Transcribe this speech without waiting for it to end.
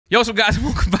Yo, what's up, guys?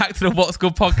 Welcome back to the What's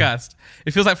Good podcast.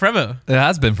 It feels like forever. It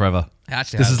has been forever. It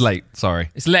actually This has. is late. Sorry.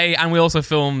 It's late, and we also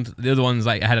filmed the other ones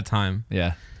like ahead of time.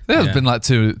 Yeah. It has been like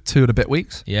two and a bit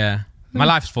weeks. Yeah. My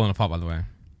life's falling apart, by the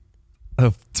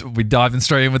way. We diving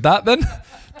straight in with that then?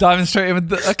 Diving straight in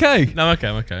with okay. No,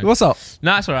 I'm okay. What's up?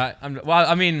 No, it's all right. I'm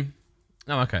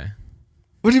okay.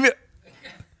 What do you mean?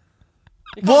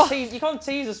 You can't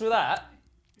tease us with that.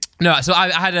 No, so I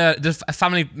had a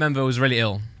family member was really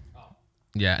ill.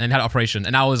 Yeah, and had an operation.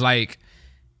 And I was like,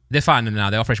 they're fine now.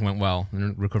 The operation went well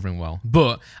and recovering well.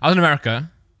 But I was in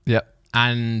America. Yep.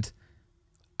 And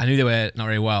I knew they were not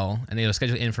very well. And they were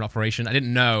scheduled in for an operation. I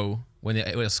didn't know when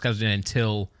it was scheduled in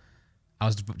until I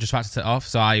was just about to set off.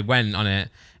 So I went on it.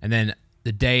 And then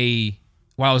the day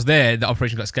while I was there, the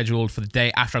operation got scheduled for the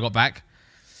day after I got back,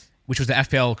 which was the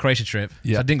FPL Croatia trip.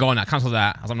 Yeah. So I didn't go on that. I cancelled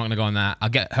that. I was like, I'm not going to go on that. I'll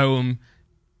get home,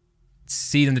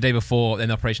 see them the day before, then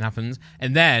the operation happens.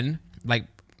 And then, like,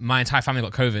 my entire family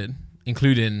got COVID,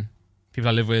 including people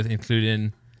I live with,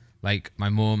 including, like, my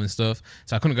mom and stuff.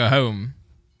 So I couldn't go home.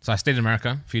 So I stayed in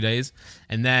America a few days.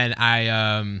 And then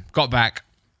I got back.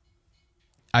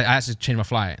 I actually changed my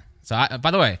flight. So,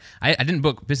 by the way, I didn't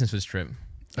book business for this trip.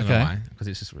 I don't know why, because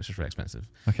it's just really expensive.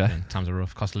 Okay. And times are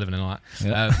rough, cost of living and all that.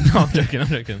 Yeah. No, I'm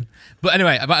joking. But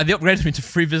anyway, they upgraded me to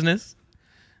free business.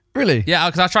 Really? Yeah,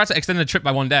 because I tried to extend the trip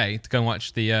by one day to go and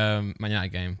watch the Man United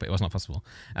game, but it was not possible.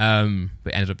 But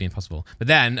it ended up being possible. But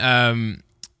then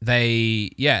they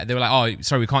were like, "Oh,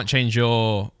 sorry, we can't change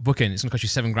your booking. It's going to cost you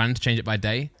 $7,000 to change it by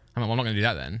day." I'm like, "Well, I'm not going to do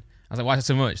that then." I was like, "Why is it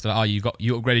so much?" They're like, "Oh,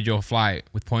 you upgraded your flight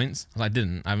with points." I was like, "I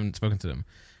didn't. I haven't spoken to them."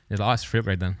 They're like, "Oh, it's a free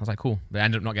upgrade then." I was like, "Cool." But I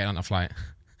ended up not getting on that flight.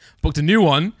 Booked a new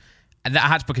one, and I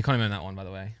had to book economy on that one, by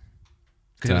the way,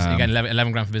 because it was again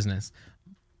 $11,000 for business.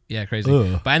 Yeah, crazy.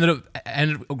 Ugh. But I ended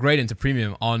up upgrading to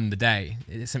premium on the day.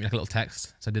 It sent me like a little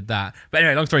text, so I did that. But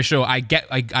anyway, long story short,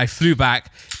 I flew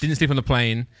back, didn't sleep on the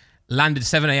plane, landed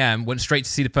 7 a.m., went straight to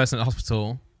see the person at the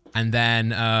hospital, and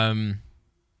then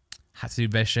had to do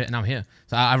bare shit, and now I'm here.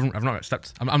 So I've not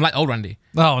slept. I'm like old Randy.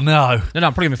 Oh, no. No,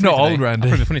 I'm probably gonna be funny Not today. old Randy. I'm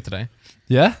probably funny today.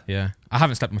 Yeah? Yeah, I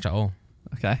haven't slept much at all.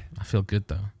 Okay. I feel good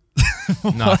though.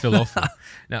 No, I feel awful.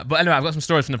 No, but anyway, I've got some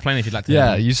stories from the plane if you'd like to hear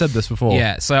Yeah, them. you said this before.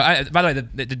 Yeah, so by the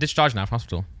way, the discharge now from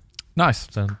hospital. Nice.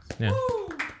 So, yeah.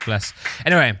 Bless.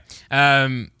 Anyway,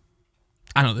 I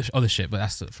know this other shit, but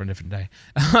that's for a different day.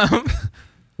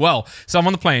 Well, so I'm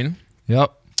on the plane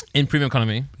Yep. in premium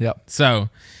economy. Yep. So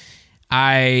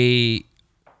I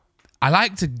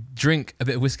like to drink a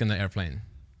bit of whiskey on the airplane.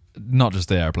 Not just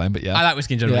the airplane, but yeah. I like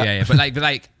whiskey in general, yeah. But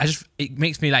like, it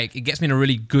makes me like, it gets me in a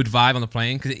really good vibe on the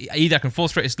plane because either I can fall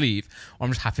straight asleep or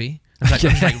I'm just happy. I'm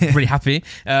just like really happy.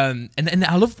 And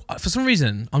I love, for some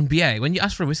reason, on BA, when you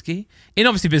ask for a whiskey, in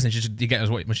obviously business, you get as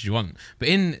much as you want. But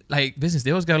in like business,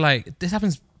 they always go like, this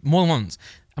happens more than once.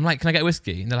 I'm like, can I get a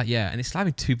whiskey? And they're like, yeah. And it's like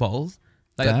me 2 bottles.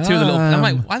 Like 2 of the little, and I'm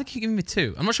like, why do they keep giving me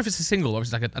 2? I'm not sure if it's a single or if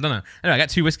it's like I don't know. Anyway, I got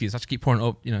 2 whiskeys. So I just keep pouring it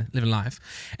up, living life.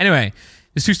 Anyway,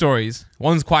 there's 2 stories.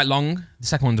 One's quite long. The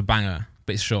second one's a banger,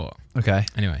 but it's short. Okay.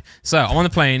 Anyway, so I'm on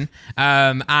the plane,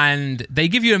 and they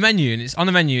give you a menu, and it's on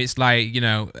the menu. It's like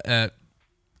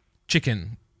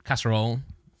chicken casserole,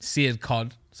 seared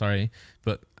cod. Sorry,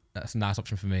 but that's a nice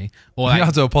option for me. Or You like,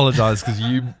 have to apologise because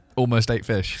you almost ate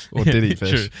fish or did eat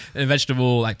fish. True. And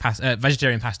vegetable, like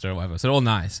vegetarian pasta or whatever. So they're all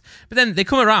nice. But then they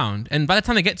come around, and by the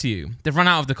time they get to you, they've run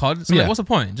out of the cod. So I'm like, what's the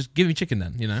point? Just give me chicken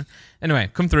then, Anyway,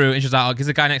 come through, and she's like, gives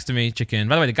the guy next to me chicken.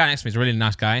 By the way, the guy next to me is a really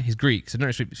nice guy. He's Greek, so I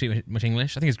don't really speak much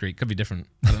English. I think he's Greek. Could be different.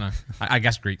 I don't know. I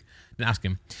guess Greek. Didn't ask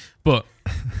him. But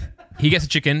he gets the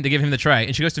chicken. They give him the tray,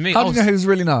 and she goes to me. How do you know he was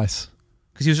really nice?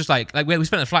 Because he was just like we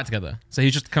spent the flight together. So he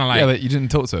was just kind of like... Yeah, but you didn't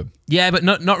talk to him. Yeah, but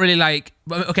not really like...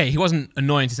 Okay, he wasn't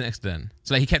annoying to sit next to them.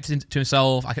 So like he kept it to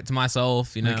himself, I kept it to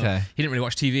myself, Okay. He didn't really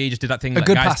watch TV, just did that thing A that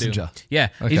good guys passenger. do. Yeah,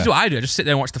 Okay. he did what I do, I just sit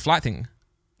there and watch the flight thing.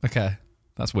 Okay.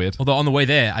 That's weird. Although on the way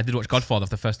there, I did watch Godfather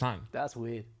for the first time. That's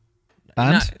weird.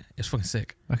 And? No, it's fucking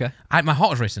sick. Okay. My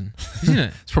heart was racing. You seen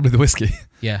it? It's probably the whiskey.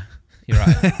 Yeah, you're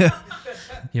right.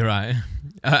 You're right.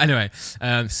 Anyway,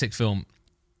 sick film.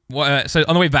 So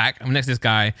on the way back, I'm next to this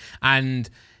guy, and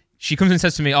she comes in and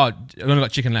says to me, "Oh, I've only got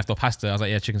chicken left or pasta." I was like,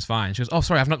 "Yeah, chicken's fine." She goes, "Oh,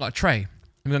 sorry, I've not got a tray.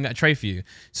 I'm gonna get a tray for you."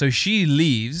 So she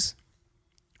leaves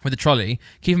with the trolley.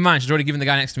 Keep in mind, she's already given the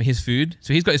guy next to me his food,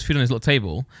 so he's got his food on his little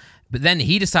table. But then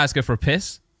he decides to go for a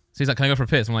piss. So he's like, "Can I go for a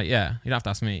piss?" I'm like, "Yeah." You don't have to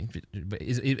ask me. But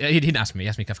he didn't ask me. He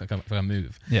asked me if I can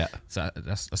move. Yeah. So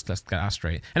let's get that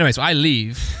straight. Anyway, so I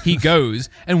leave. He goes,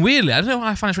 and weirdly, I don't know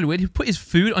why I find this really weird. He put his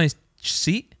food on his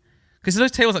seat. Because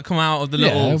those tables that come out of the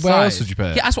little where side. else would you put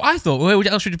it? Yeah, that's what I thought. Where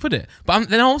else would you put it? But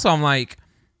then also I'm like,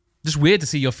 Just weird to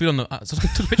see your food on the. So I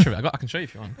took a picture of it. I can show you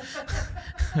if you want.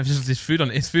 Just his food on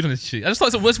his sheet. I just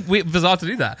thought it was weird, bizarre to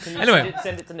do that. Can you Anyway,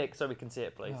 send it to Nick so we can see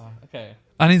it, please? oh, okay.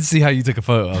 I need to see how you took a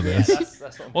photo of this.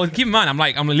 That's what Well, keep in mind,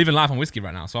 I'm living life on whiskey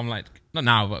right now, so I'm like, not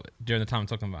now, but during the time I'm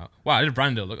talking about. Wow, I did a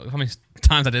brand deal. Look how many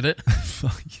times I did it.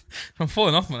 I'm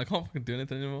falling off, man. I can't fucking do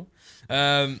anything anymore.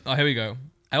 Oh, here we go.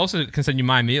 I also can send you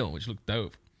my meal, which looked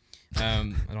dope. I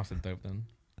don't have to dope then.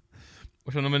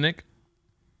 What's your number, Nick?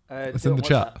 It's in the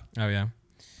chat. Oh yeah.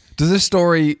 Does this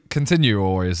story continue,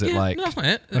 or is it like? No, that's not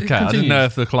it. Okay, I didn't know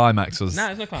if the climax was. No,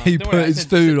 it's no climax. He Don't put worry, his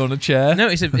food on a chair. No,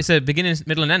 it's a beginning,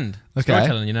 middle, and end. Okay.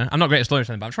 Storytelling, you know. I'm not great at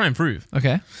storytelling, but I'm trying to improve.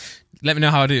 Okay. Let me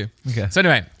know how I do. Okay. So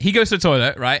anyway, he goes to the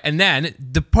toilet, right? And then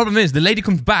the problem is the lady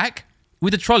comes back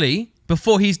with the trolley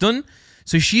before he's done.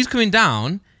 So she's coming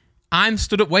down. I'm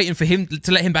stood up waiting for him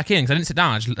to let him back in because I didn't sit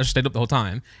down. I just stayed up the whole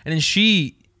time. And then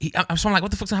I'm like,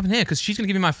 what the fuck's gonna happen here? Because she's gonna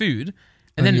give me my food.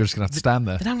 And then you're just gonna have to stand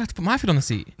there. Then I'm gonna have to put my food on the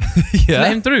seat. Yeah.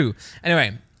 Let him through.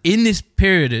 Anyway, in this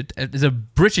period, there's a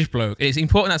British bloke. It's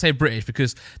important that I say British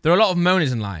because there are a lot of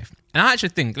moaners in life. And I actually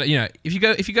think, you know, if you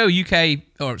go UK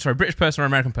or sorry, British person or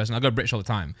American person, I go British all the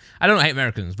time. I don't hate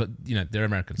Americans, but you know they're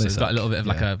Americans, so it's got a little bit of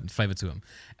like a flavour to them.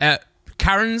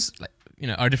 Karens, like, you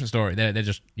know, are a different story. They're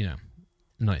just, you know,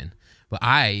 nothing. But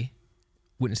I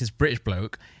witnessed this British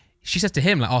bloke. She says to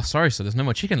him like, "Oh, sorry, sir, there's no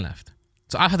more chicken left."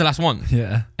 So I had the last one.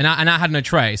 Yeah. And I had no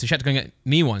tray, so she had to go and get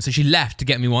me one. So she left to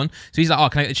get me one. So he's like, "Oh,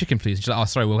 can I get the chicken, please?" And she's like, "Oh,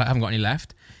 sorry, well, I haven't got any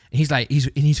left." And he's like,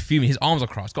 he's fuming. His arms are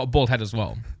crossed. Got a bald head as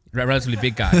well. Relatively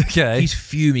big guy. Okay. He's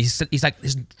fuming. He's like,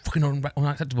 "This is fucking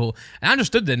unacceptable." And I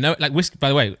understood that. No, like whiskey. By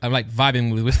the way, I'm like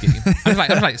vibing with whiskey. I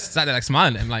was like sat there like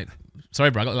smiling at him, like,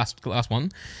 "Sorry, bro, I got the last one."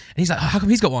 And he's like, "How come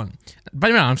he's got one?" By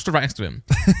the way, I'm stood right next to him.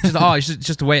 She's like, "Oh, it's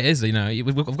just the way it is, you know.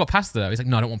 We've got pasta." He's like,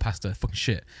 "No, I don't want pasta. Fucking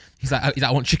shit." He's like,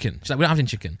 "I want chicken." She's like, "We don't have any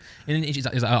chicken." And then he's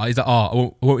like,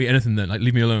 "Oh, I won't eat anything then. Like,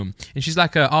 leave me alone." And she's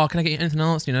like, "Oh, can I get you anything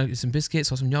else? You know, some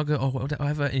biscuits or some yogurt or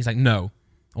whatever." And he's like, "No,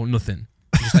 I want nothing."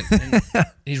 He's like, and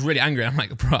he's really angry. I'm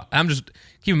like, "Bro, I'm just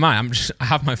keep in mind, I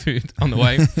have my food on the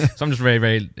way, so I'm just very,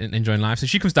 very enjoying life." So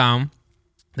she comes down.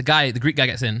 The Greek guy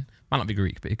gets in. Might not be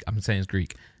Greek, but I'm saying it's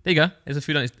Greek. There you go. There's a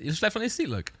food on his. It's just left on his seat.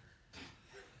 Look.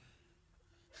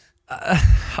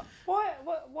 Why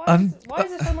is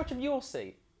there so much of your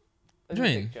seat? What do you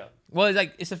mean? Well, it's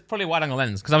like it's probably a wide angle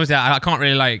lens because obviously I can't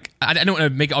really like I don't want to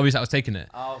make it obvious that I was taking it.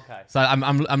 Oh, okay. So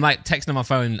I'm like texting on my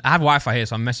phone. I have Wi-Fi here,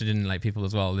 so I'm messaging like people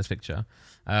as well. This picture.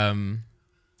 Got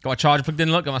a charger plugged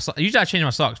in. Look, usually I change my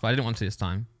socks, but I didn't want to this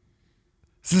time.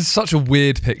 This is such a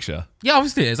weird picture. Yeah,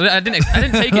 obviously it is. I didn't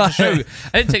take it to show.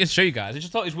 I didn't take it to show you guys. I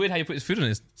just thought it was weird how you put his food on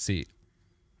his seat.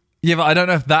 Yeah, but I don't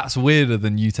know if that's weirder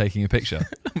than you taking a picture.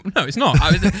 No, it's not.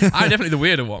 I'm definitely the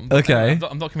weirder one. Okay.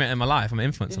 I'm documenting my life. I'm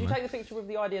an influencer. Did you take the picture with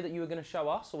the idea that you were going to show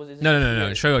us, or was it?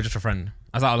 No. Show her just a friend.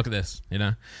 I was like, "Oh, look at this," you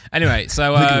know. Anyway,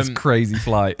 so Look at this crazy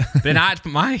flight. but then I had to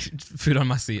put my food on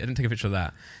my seat. I didn't take a picture of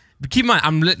that. But keep in mind,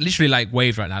 I'm literally like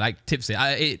waved right now, like tipsy.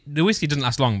 The whiskey doesn't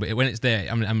last long, but when it's there,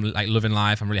 I'm like loving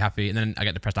life. I'm really happy, and then I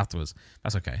get depressed afterwards.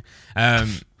 That's okay.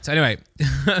 So anyway,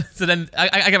 so then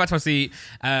I get back to my seat.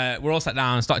 We're all sat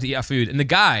down and start to eat our food, and the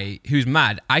guy who's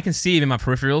mad, I can see him in my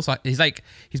peripheral. So he's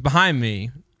behind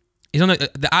me. He's on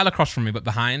the aisle across from me, but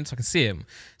behind, so I can see him.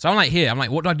 So I'm like here. I'm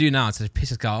like, what do I do now to piss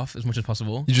this guy off as much as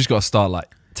possible? You just got to start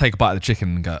like take a bite of the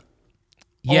chicken and go.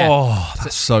 Yeah. Oh,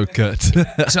 that's so good.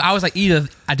 So I was like, either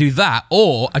I do that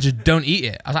or I just don't eat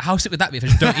it. I was like, how sick would that be if I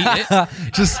just don't eat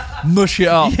it? Just mush it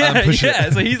up and push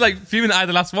it. So he's like fuming that I had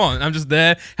the last one. And I'm just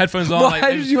there, headphones on.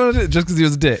 Why did you want to do it? Just because he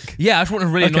was a dick? Yeah, I just want to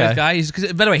really annoy this guy.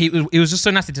 Cause, by the way, he was just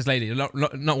so nasty to this lady.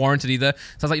 Not warranted either. So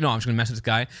I was like, you know what, I'm just going to mess with this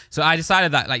guy. So I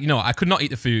decided that, like, you know what, I could not eat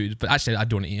the food, but actually I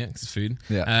do want to eat it because it's food.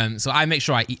 Yeah. So I make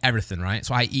sure I eat everything, right?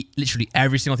 So I eat literally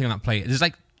every single thing on that plate. It was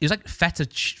like feta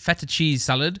cheese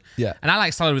salad. Yeah. And I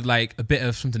like salad with like a bit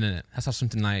of something in it. Let's have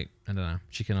something like, I don't know,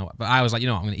 chicken or what. But I was like, you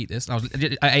know what, I'm going to eat this.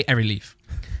 And I ate every leaf.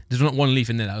 There's not one leaf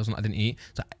in there that I didn't eat.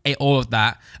 So I ate all of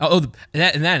that. And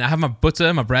then I have my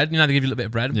butter, my bread. You know, they give you a little bit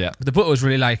of bread. Yeah. But the butter was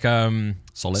really like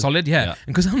solid. Yeah. And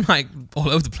because I'm like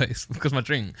all over the place because of my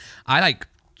drink, I like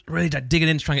really digging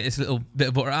in to try and get this little bit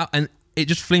of butter out. And it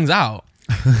just flings out.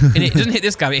 And it doesn't hit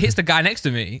this guy, but it hits the guy next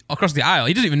to me across the aisle.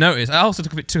 He doesn't even notice. I also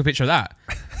took a picture of that.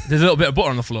 There's a little bit of butter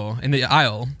on the floor in the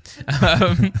aisle.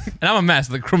 And I'm a mess.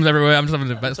 The crumbs everywhere. I'm just having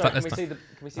the best time. Can we see that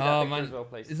picture as well,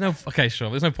 please? Okay, sure.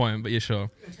 There's no point, but you're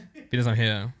sure. Because I'm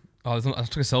here. Oh, I took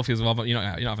a selfie as well, but you're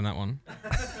not having that one.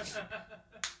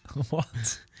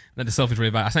 What? Then the selfie's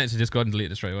really bad. I sent it to Discord and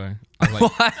deleted it straight away. I was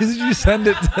like, why did you send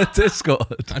it to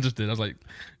Discord? I just did. I was like,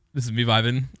 this is me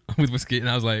vibing with whiskey. And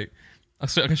I was like, I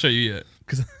can show you it.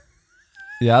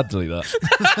 Yeah, I'd delete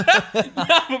that.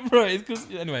 Yeah, but bro, it's because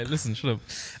anyway. Listen, shut up.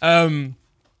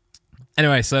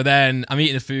 Anyway, so then I'm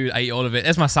eating the food. I eat all of it.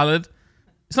 There's my salad.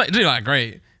 It's not really that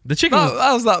great. The chicken.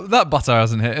 That butter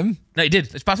hasn't hit him. No, it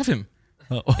did. It's bounced off him.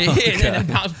 Oh, It hit and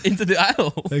then bounced into the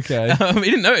aisle. Okay. He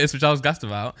didn't notice, which I was gassed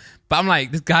about. But I'm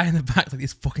like, this guy in the back, like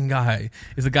this fucking guy,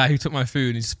 is the guy who took my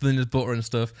food. He's spilling his butter and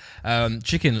stuff.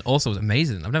 Chicken also was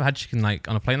amazing. I've never had chicken like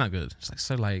on a plane that good. It's like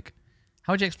so like,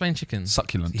 how would you explain chicken?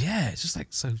 Succulent. Yeah, it's just like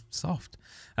so soft.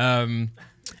 And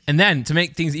then to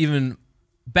make things even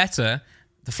better,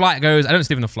 the flight goes. I don't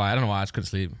sleep in the flight. I don't know why I just couldn't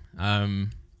sleep.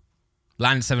 Land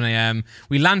at 7 a.m.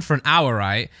 We land for an hour,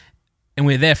 right? And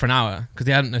we're there for an hour because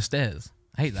they hadn't no stairs.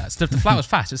 I hate that. So the flight was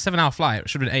fast. It was a 7-hour flight. It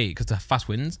should have been 8 because the fast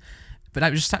winds. But I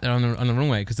just sat there on the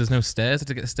runway because there's no stairs. I had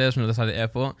to get the stairs from the other side of the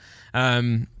airport.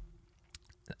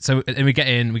 So and we get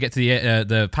in. We get to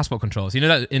the passport control. So you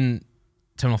know that in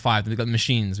Terminal 5, they've got the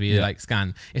machines where you like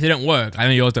scan. If they don't work, I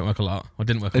know yours don't work a lot or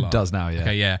didn't work a lot. It does now, yeah.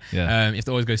 Okay, yeah. You have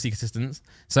to always go seek assistance.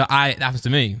 So that happens to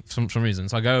me for some reason.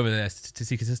 So I go over there to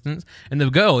seek assistance, and the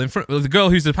girl the girl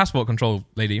who's the passport control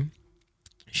lady,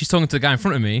 she's talking to the guy in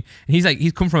front of me, and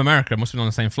he's come from America, must have been on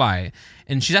the same flight,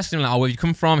 and she's asking him like, "Oh, where have you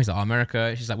come from?" He's like, "Oh,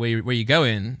 America." She's like, "Where you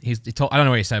going?" I don't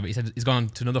know where he said, but he said he's gone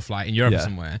to another flight in Europe or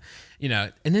somewhere, you know.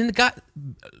 And then the guy,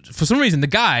 for some reason, the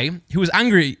guy who was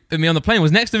angry at me on the plane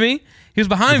was next to me. He was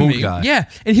behind me, yeah,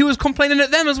 and he was complaining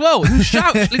at them as well. He was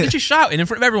shouting, literally shouting in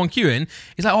front of everyone queuing.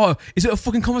 He's like, "Oh, is it a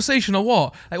fucking conversation or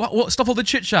what? Like, what? Stop all the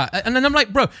chit chat." And then I'm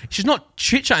like, "Bro, she's not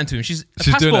chit chatting to him. She's a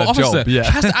passport officer. Job, yeah.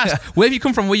 She has to ask, where have you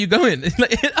come from? Where you going?"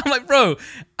 I'm like, "Bro,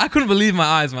 I couldn't believe my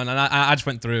eyes, man." And I just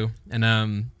went through, and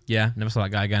never saw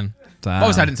that guy again.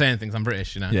 Obviously, I didn't say anything because I'm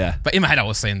British, you know. Yeah. But in my head, I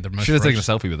was saying the most. Should have taken a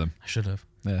selfie with him. I should have.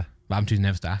 Yeah. But I'm too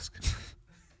nervous to ask.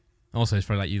 Also, it's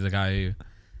probably like you, the guy who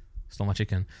stole my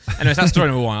chicken. Anyways, that's story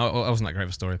number 1. I wasn't that great of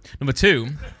a story. Number two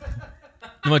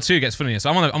gets funnier. So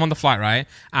I'm on the flight, right?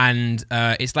 And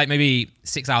it's like maybe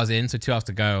 6 hours in, so 2 hours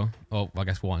to go. Or well, I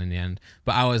guess 1 in the end.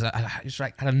 But I just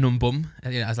like had a numb bum.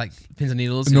 I was like pins and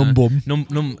needles. Numb bum.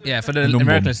 Numb. Yeah, for the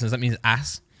American listeners, that means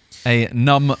ass. A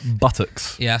numb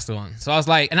buttocks. Yeah, that's the one. So I was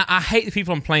like, and I hate the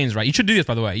people on planes, right? You should do this,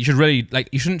 by the way. You should really, like,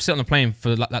 you shouldn't sit on the plane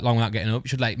for that long without getting up. You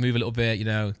should, like, move a little bit, you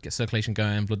know, get circulation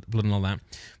going, blood and all that.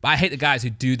 But I hate the guys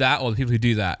who do that or the people who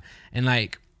do that and,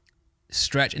 like,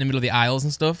 stretch in the middle of the aisles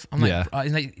and stuff. I'm like,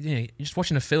 it's like, you know, you're just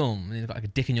watching a film and you've got like a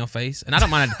dick in your face. And I don't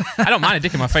mind a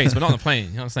dick in my face, but not on the plane.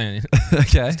 You know what I'm saying?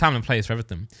 Okay. There's time and place for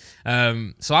everything.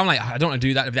 So I'm like, I don't want to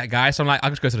do that with that guy. So I'm like, I'll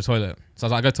just go to the toilet. So I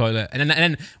was like, I go to the toilet. And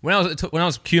then when I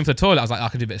was queuing for the toilet, I was like, I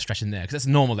could do a bit of stretching there because that's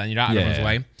normal then. You're out of everyone's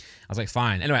way. I was like,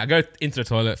 fine. Anyway, I go into the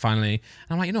toilet finally. And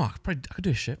I'm like, you know, I could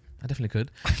do a shit. I definitely could.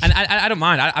 And I don't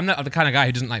mind. I'm not the kind of guy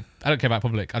who doesn't like, I don't care about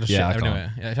public. I just shit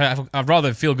everywhere. Yeah, I'd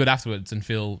rather feel good afterwards than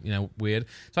feel, you know, weird.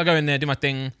 So I go in there, do my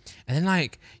thing. And then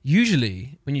like,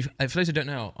 usually when you, for those who don't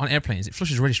know, on airplanes, it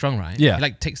flushes really strong, right? Yeah. It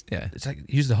like takes, it's like,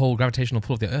 use the whole gravitational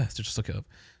pull of the earth to just suck it up.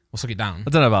 Or suck it down.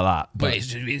 I don't know about that. But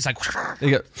it's like,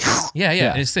 you go,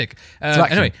 yeah, it's sick.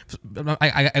 Anyway,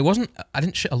 I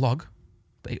didn't shit a log,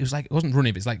 but it was like, it wasn't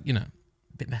runny, but it's like, you know,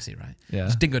 bit messy, right? Yeah.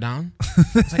 Just didn't go down.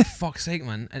 It's like, fuck's sake,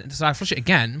 man. And so I flush it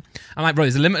again. I'm like, bro,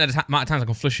 there's a limited amount of times I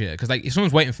can flush it because like if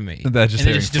someone's waiting for me, they're just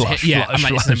hearing flush, I'm like,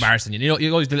 flush. it's embarrassing. You know,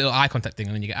 you always do a little eye contact thing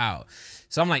and then you get out.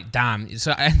 So I'm like, damn.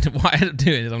 So what I end up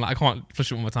doing is I'm like, I can't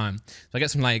flush it one more time. So I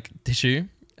get some like tissue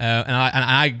and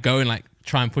I go and like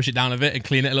try and push it down a bit and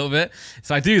clean it a little bit.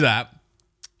 So I do that.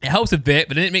 It helps a bit,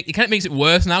 but then it kind of makes it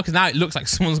worse now because now it looks like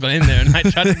someone's gone in there and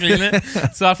like tried to clean it.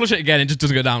 So I flush it again and it just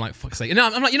doesn't go down. Like, fuck's sake. And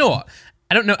I'm like, you know what?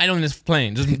 I don't know anyone in this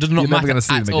plane. Does not matter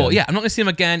at all. Yeah, I'm not going to see him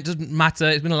again. It doesn't matter.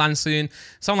 It's going to land soon.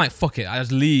 So I'm like, fuck it. I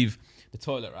just leave the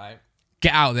toilet, right?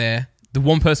 Get out there. The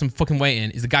one person fucking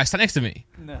waiting is the guy sat next to me.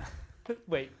 No.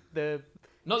 Wait,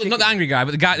 not the angry guy,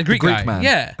 but the Greek guy. Man.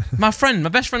 Yeah, my best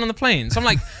friend on the plane. So I'm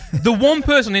like, the one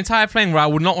person on the entire plane where I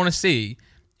would not want to see,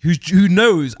 who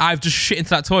knows I've just shit into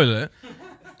that toilet,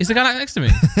 is the guy next to me.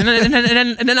 And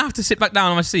then I have to sit back down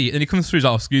on my seat. And he comes through, he's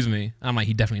like, oh, excuse me. And I'm like,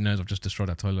 he definitely knows I've just destroyed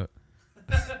that toilet.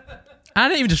 I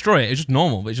didn't even destroy it. It was just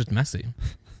normal, but it's just messy.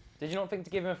 Did you not think to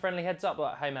give him a friendly heads up,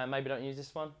 like, hey man, maybe don't use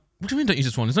this one? What do you mean don't use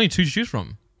this one? There's only 2 to choose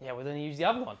from. Yeah, well then use the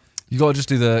other one. You got to just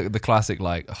do the classic,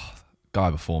 like, oh, guy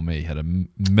before me had a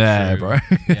mare, bro.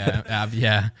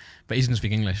 yeah. But he doesn't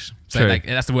speak English. So like,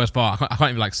 that's the worst part. I can't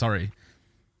even be like, sorry.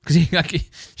 Because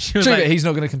she was like, he's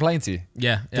not going to complain to you.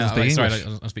 Yeah. Speak sorry,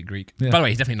 English. I speak Greek. Yeah. By the way,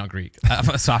 he's definitely not Greek.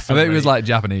 So I bet he was like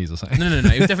Japanese or something. No.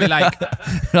 He was definitely like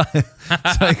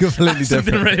something completely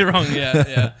something different. really wrong.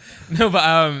 Yeah. No,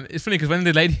 but it's funny because when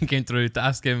the lady came through to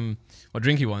ask him what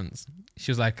drink he wants,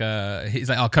 she was like, he's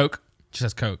like, oh, Coke. She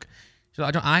says Coke. She's like,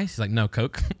 I don't ice. He's like, no,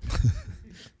 Coke.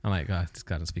 I'm like, God, this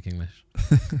guy doesn't speak English.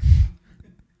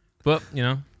 But you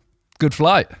know, good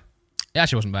flight. It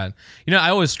actually wasn't bad. You know, I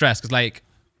always stress because like,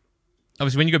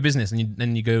 obviously when you go business and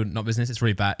then you go not business, it's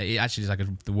really bad. It actually is like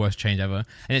the worst change ever,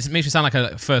 and it makes you sound like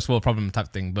a first world problem type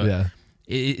thing. But Yeah.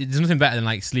 There's nothing better than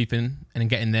like sleeping and then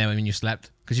getting there when you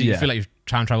slept because you Yeah. feel like you've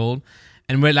time traveled.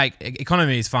 And we're like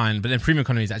economy is fine, but then premium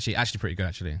economy is actually pretty good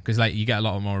actually because like you get a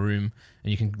lot more room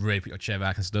and you can really put your chair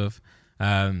back and stuff.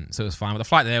 So it was fine. But the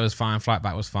flight there was fine. Flight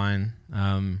back was fine.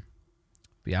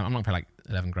 But yeah, I'm not paying like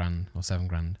 11 grand or 7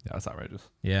 grand. Yeah, that's outrageous.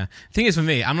 Yeah. The thing is for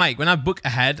me, I'm like when I book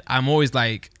ahead, I'm always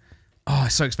like, oh,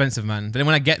 it's so expensive, man. But then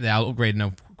when I get there, I'll upgrade,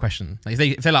 no question. Like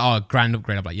if they're like, oh, grand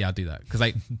upgrade, I'm like, yeah, I'll do that because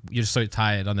like you're just so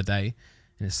tired on the day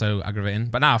and it's so aggravating.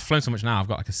 But now I've flown so much now, I've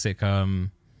got like a sick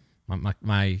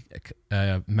my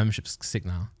membership's sick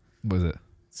now. What is it?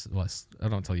 I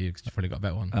don't tell you because you've probably got a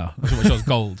better one. Oh, Which was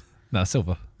gold. no,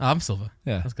 silver. Oh, I'm silver.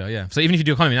 Yeah, Let's go. Yeah. So even if you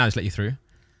do economy now, just let you through.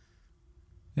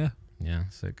 yeah, Yeah.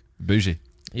 Sick. bougie.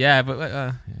 Yeah, but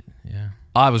yeah.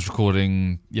 I was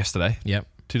recording yesterday. Yep.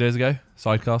 2 days ago.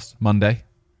 Sidecast Monday.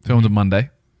 Filmed on Monday.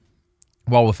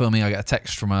 While we're filming, I get a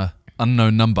text from a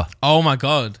unknown number. Oh my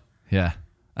god. Yeah,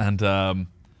 and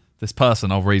this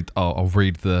person, I'll read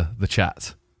the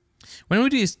chat. When we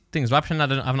do these things, why pretend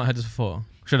I've not heard this before?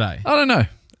 Should I? I don't know.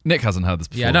 Nick hasn't heard this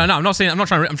before. Yeah, no, I'm not saying. I'm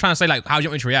trying to say like, how do you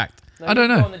want me to react? No, I don't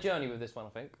you know. Go on the journey with this one, I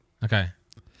think. Okay.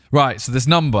 Right, so this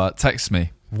number texts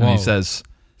me and Whoa. he says,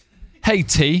 "Hey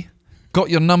T, got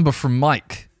your number from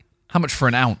Mike. How much for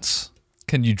an ounce?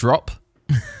 Can you drop?"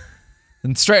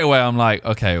 And straight away I'm like,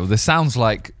 okay, well this sounds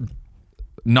like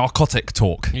narcotic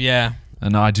talk, Yeah.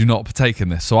 and I do not partake in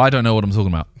this, so I don't know what I'm talking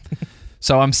about.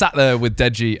 So I'm sat there with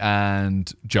Deji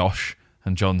and Josh,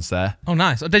 and John's there. Oh,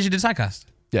 nice. Oh, did you do Sidecast?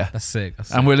 Yeah, That's sick.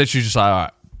 and we're literally just like, all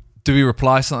right, do we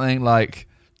reply something like?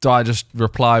 Do I just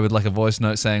reply with like a voice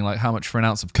note saying like how much for an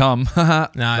ounce of cum? Nice.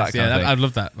 That kind Yeah, of thing. I'd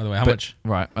love that. By the way, how But- much?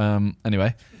 Right.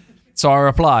 Anyway, so I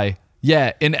reply,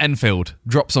 yeah, in Enfield,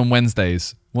 drops on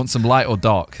Wednesdays. Want some light or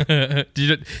dark? did you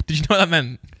know what that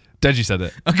meant? Deji said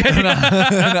it, Okay.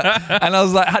 and I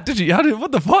was like,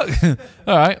 what the fuck?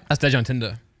 All right. That's Deji on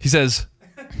Tinder. He says,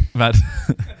 mad.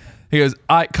 He goes,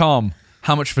 alright, calm.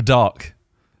 How much for dark?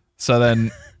 So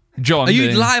then, John. Are you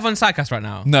being- live on Sidecast right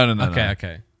now? No. Okay. no.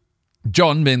 Okay.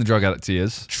 John, being the drug addict he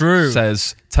is, True.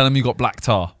 says, tell him you got black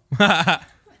tar.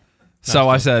 So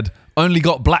I said, only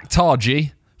got black tar,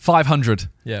 G. 500.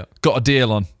 Yeah. Got a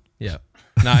deal on. Yeah.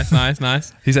 Nice.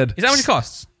 He said, Is that how much it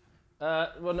costs?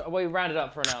 Well, no, we rounded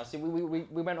up for an ounce.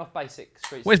 We went off basic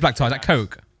streets. What is black tar? Is that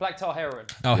coke? Black tar heroin.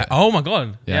 Oh my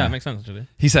god. Yeah. Yeah, it makes sense actually.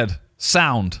 He said,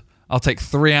 sound. I'll take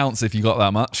 3 ounce if you got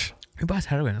that much. Who buys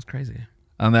heroin? That's crazy.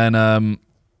 And then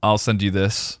I'll send you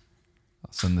this.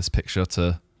 I'll send this picture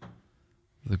to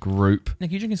the group.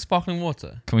 Nick, you drinking sparkling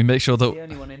water? Can we make sure The that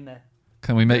only one in there.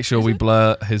 we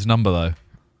blur his number though?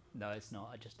 No, it's not.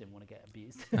 I just didn't want to get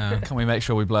abused. Can we make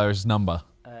sure we blur his number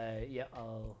Yeah,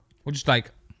 I'll. Or just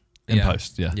like in yeah.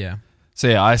 post? Yeah. Yeah. So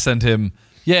yeah, I send him.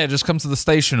 Yeah, just come to the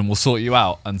station and we'll sort you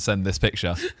out. And send this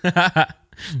picture.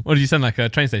 What did you send? Like a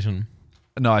train station?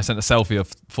 No, I sent a selfie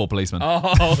of 4 policemen.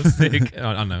 Oh, sick.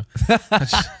 I know.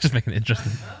 Just making it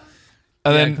interesting.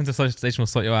 And Yeah, then come to the station, we'll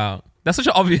sort you out. That's such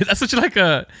an obvious. That's such like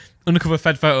a undercover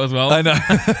Fed photo as well. I know.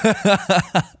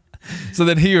 So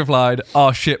then he replied,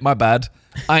 "Oh shit, my bad.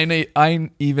 I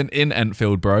ain't even in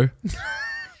Enfield, bro."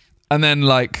 And then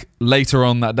like later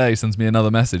on that day sends me another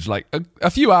message, like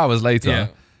a few hours later, Yeah.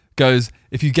 goes,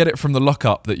 "If you get it from the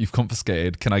lockup that you've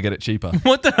confiscated, can I get it cheaper?"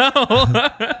 What the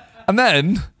hell? And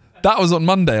then that was on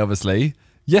Monday, obviously.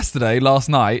 Yesterday, last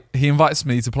night, he invites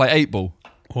me to play 8-ball.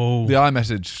 Oh. The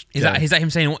iMessage. Is that him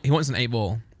saying he wants an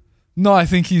 8-ball? No, I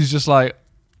think he's just like,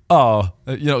 "Oh,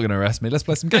 you're not going to arrest me. Let's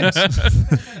play some games." Do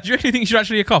you reckon he thinks you're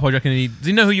actually a cop, or do you reckon does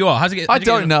he know who you are? How's it get? I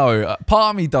don't know.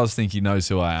 Part of me does think he knows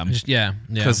who I am. Yeah.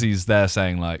 Because he's there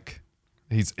saying like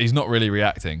he's not really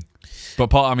reacting, but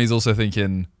part of me is also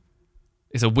thinking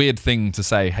it's a weird thing to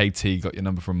say, "Hey T, got your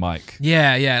number from Mike."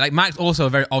 Yeah. Like Mike's also a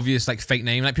very obvious like fake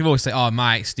name. Like people always say, "Oh,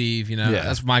 Mike, Steve." You know, Yeah.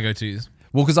 that's my go-tos.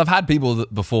 Well, because I've had people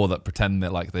before that pretend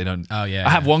that like they don't. Oh yeah.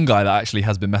 I have one guy that actually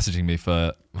has been messaging me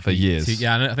for years.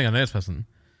 Yeah, I think I know this person.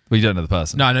 Well, you don't know the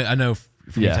person. No, I know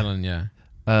from you Yeah. telling. Yeah.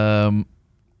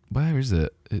 Where is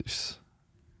it? It's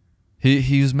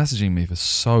he was messaging me for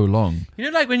so long. You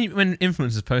know, like when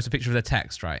influencers post a picture of their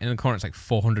text, right? In the corner, it's like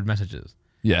 400 messages.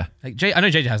 Yeah, Like I know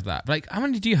JJ has that, but like, how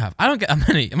many do you have? I don't get that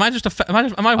many. Am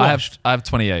I washed? I have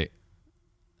 28,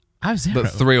 I have 0.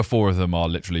 but 3 or 4 of them are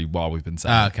literally while we've been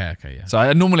saying. Okay, yeah. So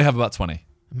I normally have about 20.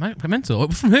 Am I mental?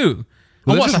 From who?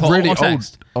 Well, On they're just WhatsApp or really on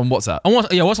text? old on WhatsApp. On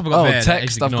WhatsApp, yeah, WhatsApp I've got Oh, there,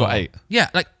 text, that I I've got ignore. 8. Yeah,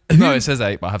 like No, it says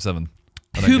 8, but I have 7.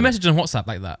 I don't who get it. messages on WhatsApp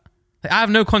like that? Like, I have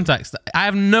no context. I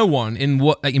have no one in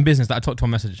business that I talk to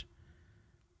on message,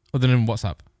 other than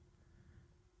WhatsApp.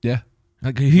 Yeah.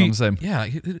 Like I'm the same. Yeah,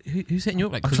 like who's hitting you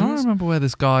up? Like I'm trying to cousins? remember where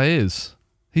this guy is.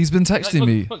 He's been texting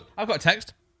me. Look, I've got a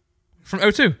text from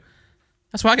O2.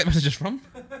 That's where I get messages from.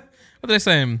 What are they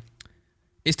saying?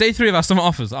 It's day 3 of our summer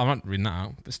offers. I'm not reading that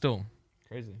out, but still.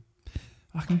 Crazy.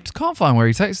 Can't find where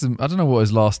he texted him. I don't know what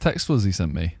his last text was he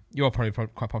sent me. You're probably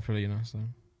quite popular, you know, so.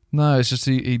 No, it's just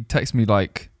he texts me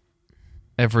like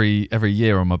every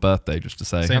year on my birthday just to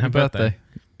say Saying happy happy birthday.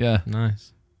 Yeah.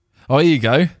 Nice. Oh, here you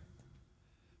go.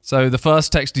 So the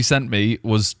first text he sent me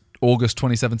was August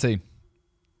 2017.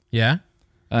 Yeah?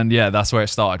 And yeah, that's where it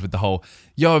started with the whole,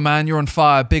 yo, man, you're on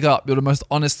fire. Big up. You're the most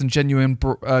honest and genuine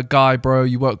guy, bro.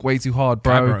 You work way too hard,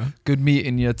 bro. Guy, bro. Good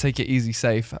meeting you. Take it easy,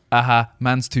 safe. Aha,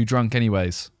 man's too drunk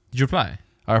anyways. Did you reply?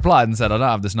 I replied and said, I don't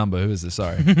have this number. Who is this?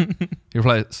 Sorry. He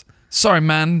replied, sorry,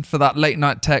 man, for that late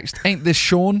night text. Ain't this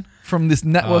Sean from this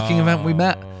networking event we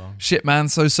met? Shit, man,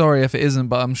 so sorry if it isn't,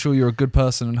 but I'm sure you're a good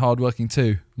person and hardworking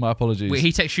too. My apologies. Wait,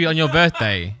 he texted you on your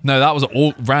birthday? No, that was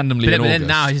all randomly But in August. then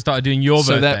now he started doing your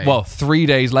So birthday. then, 3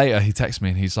 days later, he texts me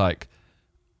and he's like,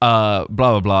 blah,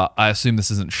 blah, blah. I assume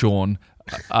this isn't Sean.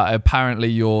 Apparently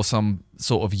you're some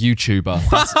sort of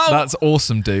YouTuber. That's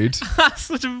awesome, dude. That's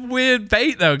such a weird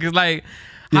bait though, because like,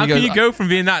 how He can goes, you go from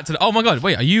being that to, oh my god,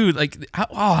 wait, are you like,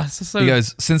 it's so. He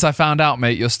goes, since I found out,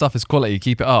 mate, your stuff is quality.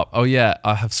 Keep it up. Oh yeah,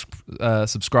 I have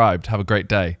subscribed. Have a great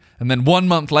day. And then 1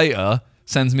 month later,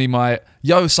 sends me my,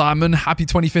 yo, Simon, happy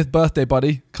 25th birthday,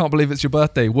 buddy. Can't believe it's your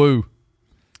birthday. Woo.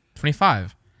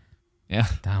 25? Yeah.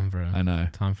 Damn, bro. I know.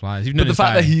 Time flies. But the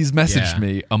fact that he's messaged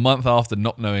me a month after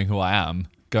not knowing who I am,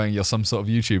 going, you're some sort of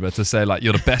YouTuber, to say like,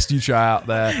 you're the best YouTuber out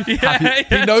there.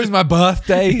 He knows my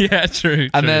birthday. Yeah, true.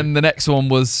 And then the next one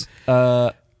was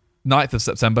 9th of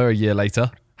September, a year later.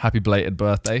 Happy belated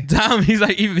birthday. Damn, he's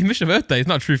like, he missed your birthday. He's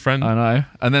not a true friend. I know.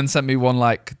 And then sent me one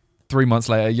like 3 months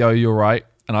later, yo, you're right.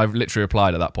 And I literally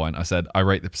replied at that point. I said, I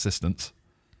rate the persistence.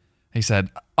 He said,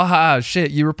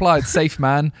 shit, you replied, safe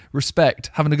man,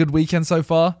 respect, having a good weekend so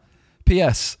far?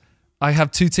 P.S. I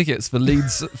have 2 tickets for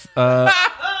Leeds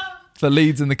for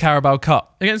Leeds in the Carabao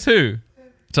Cup. Against who?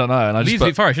 Don't know. And I Leeds just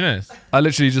beat Forest, you know. I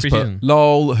literally just Pre-season. put,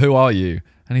 lol, who are you?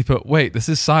 And he put, wait, this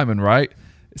is Simon, right?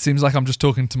 It seems like I'm just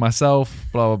talking to myself,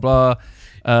 blah, blah,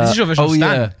 blah. This is your visual stand.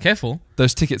 Yeah. Careful.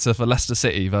 Those tickets are for Leicester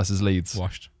City versus Leeds.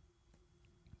 Washed.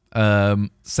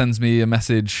 Sends me a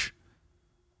message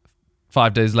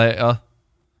 5 days later.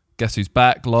 Guess who's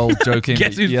back? Lol, joking.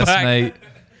 Guess who's yes, back?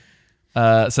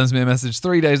 mate. Sends me a message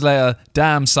 3 days later.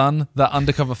 Damn, son, that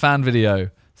undercover fan video.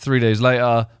 3 days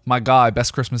later, my guy,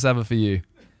 best Christmas ever for you.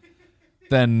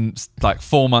 Then, like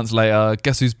 4 months later,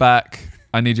 guess who's back?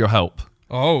 I need your help.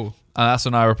 Oh. And that's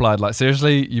when I replied, like,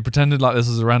 seriously, you pretended like this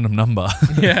was a random number.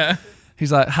 Yeah.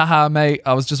 He's like, haha, mate,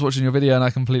 I was just watching your video and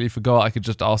I completely forgot I could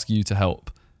just ask you to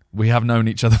help. We have known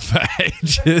each other for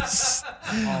ages.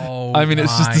 Oh, I mean,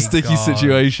 it's just my a sticky God.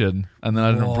 situation. And then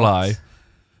I didn't What? reply.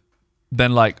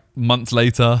 Then, like, months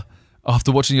later,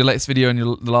 after watching your latest video and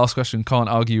the last question, can't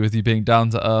argue with you being down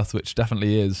to earth, which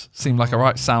definitely is. Seemed like a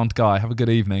right sound guy. Have a good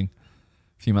evening.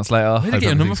 A few months later, Where did he hope get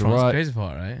your number everything's from? That's the alright. crazy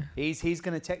part, right? He's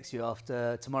going to text you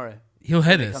after tomorrow. He'll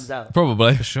hear when it this. comes out.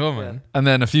 Probably. For sure, man. And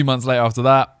then a few months later after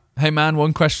that, hey man,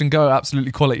 one question go,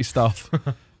 absolutely quality stuff.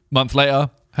 Month later,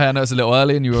 hey, I know it's a little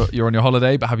early and you're on your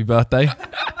holiday, but happy birthday.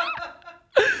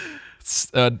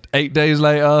 8 days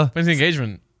later, When's the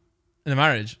engagement? In the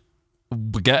marriage?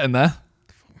 we're getting there.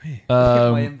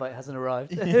 My invite hasn't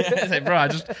arrived. Yeah, it's like, bro, I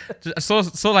just I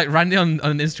saw like Randy on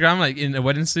Instagram, like in a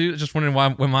wedding suit, just wondering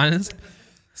where mine is.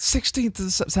 16th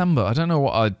of September. I don't know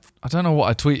what I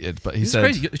tweeted, but he It's said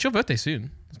crazy. It's your birthday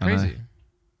soon. It's I know. crazy.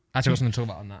 Actually, I was going to talk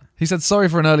about on that. he said sorry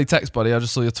for an early text, buddy. I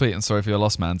just saw your tweet and sorry for your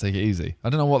loss, man. Take it easy. I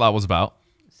don't know what that was about.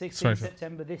 16th Sorry for-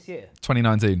 September this year.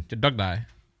 2019. Did your dog die?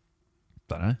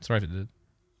 Don't know. Sorry if it did.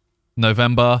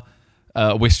 November.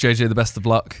 Wish JJ the best of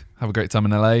luck. Have a great time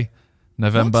in LA.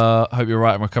 November. Hope you're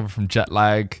right and recover from jet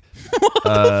lag.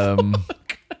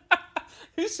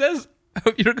 Who says, I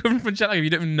hope you're recovering from jet lag if you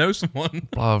don't even know someone?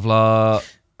 Blah blah.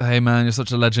 Hey man, you're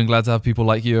such a legend. Glad to have people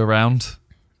like you around.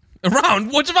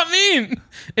 Around? What does that mean?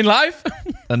 In life?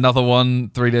 Another one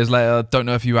 3 days later. Don't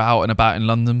know if you were out and about in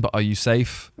London, but are you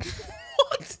safe?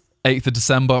 What? 8th of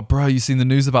December. Bro, you seen the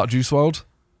news about Juice World?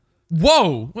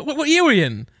 Whoa. What year were you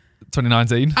in?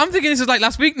 2019. I'm thinking this is like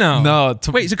last week now. No.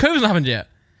 Wait, so COVID's not happened yet?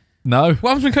 No.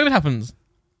 What happens when COVID happens? Is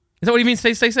that what you mean,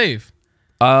 stay safe?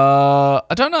 I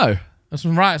don't know. There's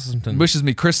some riots or something. Wishes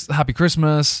me happy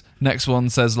Christmas. Next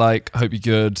one says like, hope you're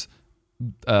good.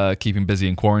 Keeping busy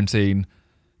in quarantine.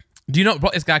 Do you not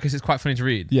block this guy because it's quite funny to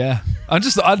read? Yeah. I'm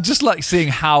just like seeing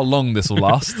how long this will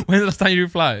last. When's the last time you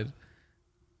replied?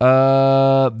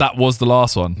 That was the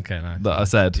last one Okay, nice. that I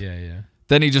said. Yeah.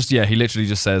 Then he literally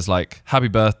just says like, happy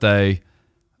birthday,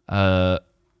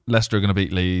 Leicester are going to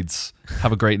beat Leeds.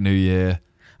 Have a great New Year.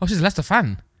 Oh, she's a Leicester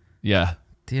fan. Yeah.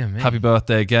 Dear me. Happy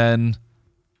birthday again.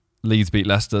 Leeds beat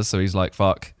Leicester, so he's like,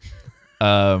 fuck.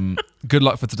 Good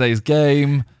luck for today's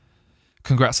game.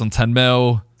 Congrats on 10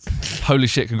 mil. Holy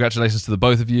shit, congratulations to the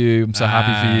both of you. I'm so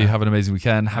happy for you. Have an amazing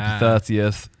weekend. Happy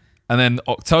 30th. And then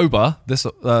October,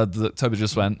 the October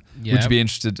just went. Yeah. Would you be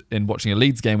interested in watching a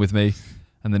Leeds game with me?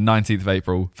 And then 19th of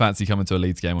April, fancy coming to a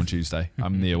Leeds game on Tuesday.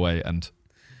 I'm in the away end.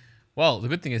 Well, the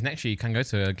good thing is next year you can go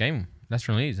to a game,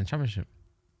 Leicester and Leeds in Championship.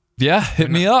 Yeah, hit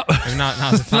me up.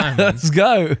 Now's the time. Let's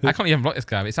go. I can't even block this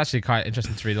guy, but it's actually quite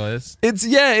interesting to read all this.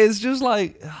 It's just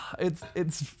like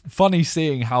it's funny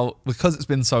seeing how, because it's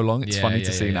been so long, it's funny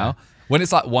to see now. When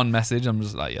it's like one message, I'm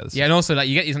just like, yeah, and also like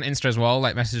you get these on Insta as well,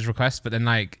 like message requests, but then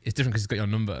like it's different because he's got your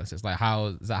number, so it's like,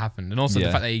 how does that happen? And also the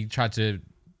fact that he tried to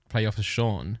play you off as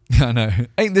Sean. I know.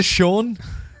 Ain't this Sean?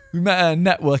 We met at a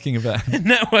networking event.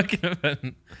 Networking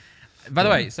event. By the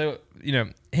way, so you know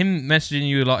him messaging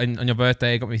you a lot on your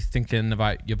birthday got me thinking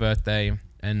about your birthday,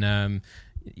 and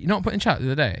you know what I put in chat the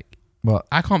other day? What?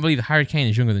 I can't believe that Harry Kane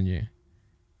is younger than you.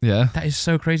 Yeah. That is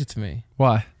so crazy to me.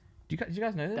 Why? Do you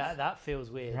guys know this? That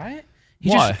feels weird. Right?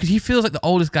 Why? Because he feels like the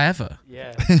oldest guy ever.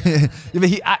 Yeah. Yeah, but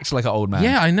he acts like an old man.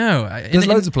 Yeah, I know. There's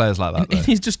loads of players like that. And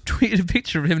he's just tweeted a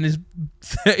picture of him and his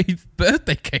 30th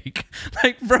birthday cake.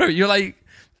 Like, bro, you're like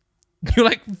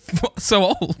so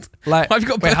old. Like, Why have you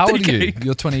got wait, how old birthday are you? cake?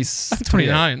 You're 20. I'm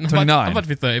 29. 29. I'm about to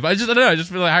be 30, but I don't know. I just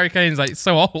feel like Harry Kane's like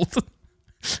so old.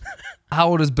 How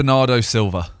old is Bernardo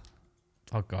Silva?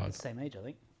 Oh God, It's the same age, I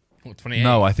think. what, 28?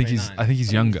 No, I think 29?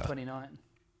 he's younger. 29.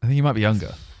 I think he might be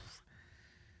younger.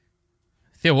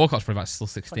 Theo Walcott's probably about still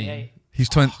 16. 28. He's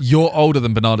 20. You're older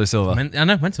than Bernardo Silva. I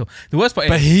know, mental. The worst part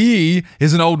But is he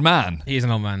is an old man. he is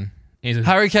an old man. He's a,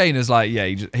 Harry Kane is like, yeah,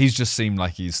 he's just seemed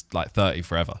like he's like 30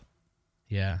 forever.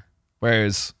 yeah.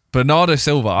 Whereas Bernardo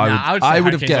Silva, I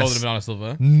would have older guessed. than Bernardo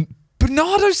Silva.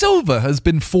 Bernardo Silva has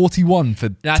been 41 for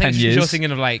No, I 10 think years. you're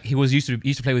thinking of like he used to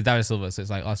play with David Silva, so it's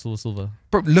like Silva.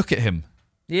 Bro, look at him.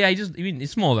 Yeah,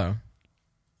 he's small though.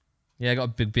 Yeah, got a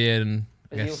big beard and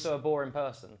I Is he guess also a boring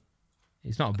person?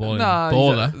 he's not a baller.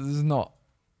 Nah, he's not.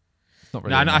 It's not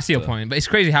really. No, I enough see your to- point, but it's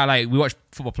crazy how like we watch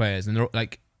football players and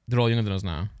they're all younger than us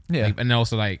now. Yeah. Like, and they're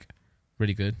also like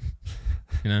really good.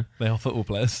 You know, They are football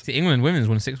players. see, England women's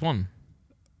won 6-1.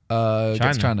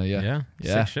 Against China, yeah.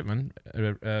 Sick shit, man.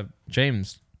 Lauren Yeah.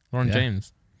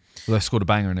 James. Well, they scored a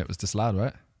banger and it was disallowed,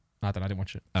 right? I don't know. I didn't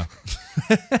watch it. Oh.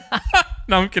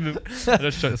 No, I'm kidding. I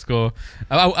just checked the score.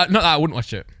 Not that I wouldn't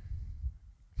watch it.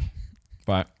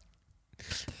 Right.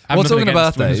 I'm Well, nothing talking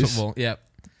against about women's birthdays. football. Yeah.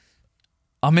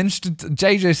 I'm interested.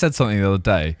 JJ said something the other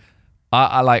day.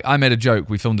 I made a joke.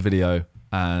 We filmed a video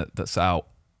that's out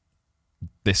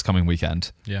this coming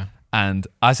weekend. Yeah. And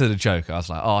I said a joke. I was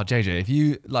like, "Oh, JJ,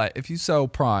 if you sell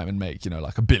Prime and make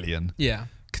like $1 billion, Yeah.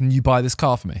 can you buy this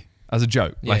car for me?" As a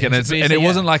joke. Yeah, And it's it basically,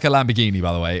 wasn't like a Lamborghini,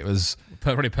 by the way. It was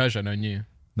Probably Peugeot, no new.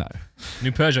 no.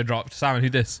 New Peugeot dropped. Simon, who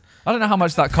this? I don't know how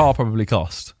much that car probably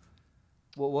cost.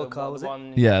 What car was it?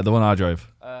 Yeah, the one I drove.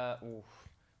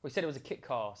 We said it was a kit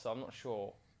car, so I'm not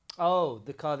sure. Oh,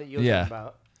 the car that you're Yeah. talking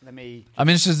about. Let me. I'm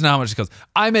interested to know how much it costs.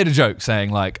 I made a joke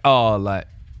saying like, "Oh, like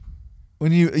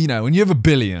when you have $1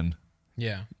 billion,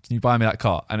 Yeah. can you buy me that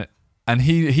car?" And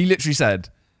he literally said,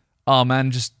 "Oh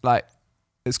man, just like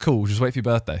it's cool. Just wait for your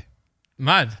birthday."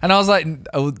 Mad. And I was like,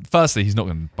 oh, firstly, he's not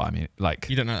going to buy me. Like,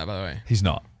 You don't know that, by the way. he's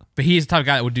not. But he is the type of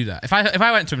guy that would do that. If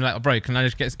I went to him like, oh, bro, can I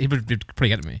just get... He would probably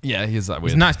get at me. Yeah, he is that He's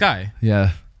weird. a nice guy.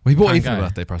 Yeah. Well, he bought Kind Ethan a guy.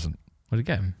 birthday present. What did he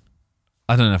get him?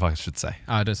 I don't know if I should say.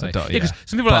 Oh, I don't say. I don't- Yeah, because yeah.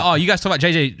 some people are like, But- oh, you guys talk about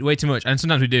JJ way too much. And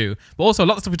sometimes we do. But also, a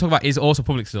lot of the stuff we talk about is also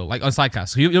public still. Like on Sidecast.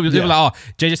 So you'll be Yeah. like, oh,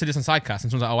 JJ said this on Sidecast. And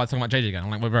someone's like, oh, why are you talking about JJ again?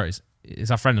 I'm like, well, bro, it's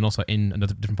our friend and also in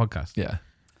another different podcast. Yeah.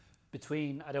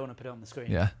 Between, I don't want to put it on the screen.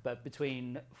 Yeah. But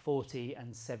between 40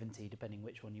 and 70, depending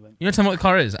which one you went. You know, tell me what the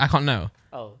car is? I can't know.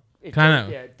 Oh, Can I know?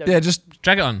 Yeah, Yeah, just,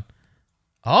 Drag it on.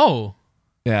 Oh,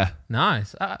 yeah.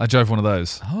 nice. I drove one of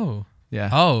those. Oh. Yeah.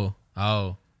 Oh.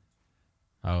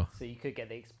 So you could get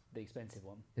the expensive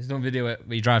one. There's no video where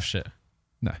you drive shit.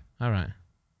 No. All right.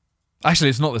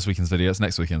 Actually, it's not this weekend's video. It's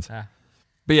next weekend's. Ah.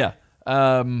 But yeah.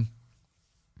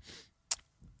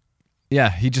 Yeah,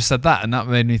 he just said that. And that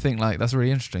made me think, like, that's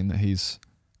really interesting that he's...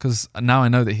 Because now I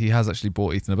know that he has actually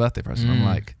bought Ethan a birthday present. I'm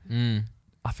like,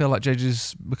 I feel like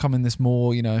JJ's becoming this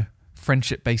more,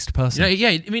 friendship-based person. Yeah.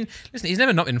 I mean, listen, he's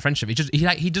never not been in friendship. He does.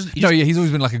 He's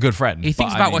always been like a good friend. He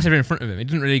thinks but, about what's ever in front of him. He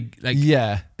didn't really like.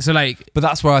 Yeah. So like, But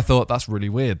that's where I thought that's really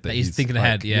weird. That he's thinking like,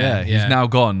 ahead, yeah. He's now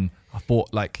gone,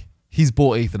 he's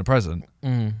bought Ethan a present,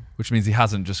 mm. which means he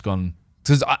hasn't just gone...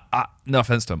 Because no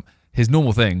offense to him, his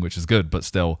normal thing, which is good, but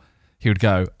still, he would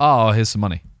go, "Oh, here's some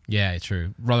money." Yeah,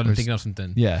 true. Rather than thinking of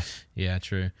something. Yeah. Yeah,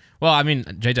 true. Well, I mean,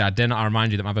 JJ, I dare not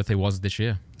remind you that my birthday was this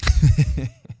year.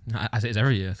 As it is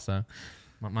every year, so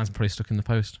mine's probably stuck in the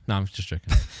post. No, I'm just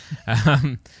joking.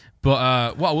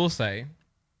 But what I will say,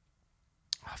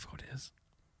 I forgot what it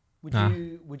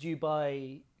is. Would you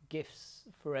buy gifts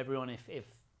for everyone if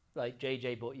like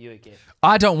JJ bought you a gift?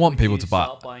 I don't want people to buy.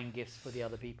 Start buying gifts for the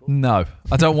other people. No,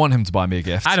 I don't want him to buy me a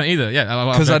gift. I don't either.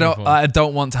 Yeah, because I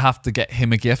don't want to have to get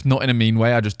him a gift. Not in a mean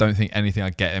way. I just don't think anything I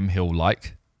get him he'll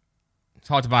like. It's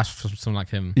hard to buy for someone like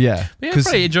him. Yeah, but yeah,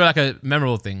 probably enjoy like a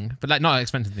memorable thing, but like not an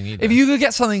expensive thing either. If you could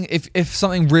get something, if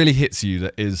something really hits you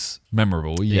that is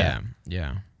memorable, yeah.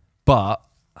 But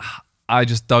I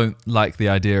just don't like the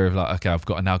idea of like, okay, I've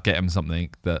got to now get him something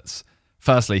that's.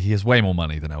 Firstly, he has way more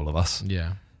money than all of us.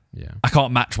 Yeah. I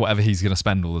can't match whatever he's going to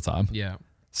spend all the time. Yeah.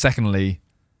 Secondly,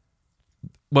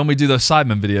 when we do those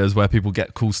SIDEMEN videos where people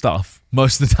get cool stuff,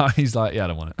 most of the time he's like, yeah, I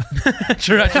don't want it.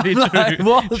 True, actually, true. Like,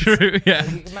 what? True, yeah.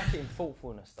 You can match it in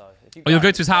thoughtfulness, though. Or you'll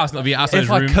go to his house and it'll be outside his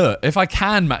room. If I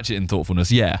can match it in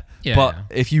thoughtfulness, yeah. But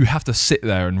if you have to sit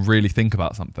there and really think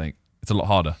about something, it's a lot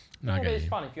harder. No, but it's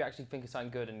fun if you actually think of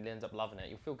something good and he ends up loving it.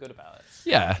 You'll feel good about it.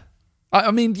 Yeah.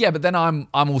 I mean, yeah, but then I'm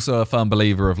also a firm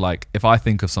believer of like, if I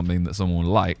think of something that someone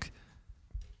will like,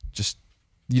 just,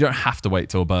 you don't have to wait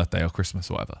till a birthday or Christmas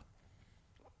or whatever.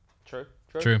 True.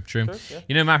 Yeah.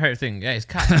 You know my favorite thing? Yeah, it's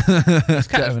cat. His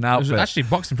cat Bit of an outfit. was actually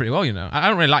boxing pretty well, you know. I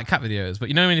don't really like cat videos, but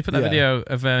you know when you put that video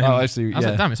of him, actually, I was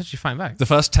like, damn, it's actually fighting back. The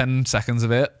first 10 seconds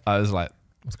of it, I was like,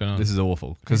 what's going on? This is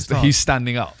awful. Because he's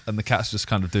standing up and the cat's just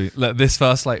kind of doing, like, this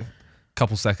first like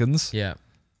couple seconds. Yeah.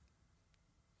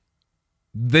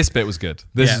 This bit was good.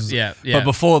 Yeah. But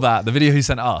before that, the video he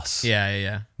sent us.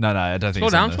 Yeah. No, I don't think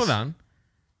Scroll down.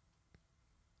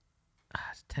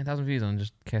 10,000 views on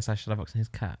just KSI Shadowboxing his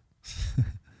cat.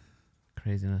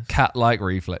 Craziness. Cat-like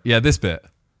reflex. Yeah, this bit.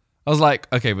 I was like,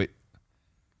 okay, but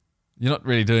you're not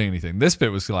really doing anything. This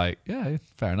bit was like, yeah,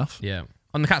 fair enough. Yeah.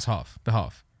 On the cat's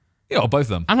behalf. Yeah, or both of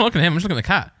them. I'm not looking at him, I'm just looking at the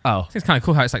cat. Oh. I think it's kind of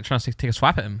cool how it's like trying to take a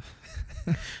swap at him.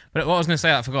 But what I was going to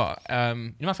say, I forgot. You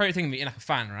know my favourite thing being like a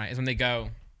fan, right, is when they go,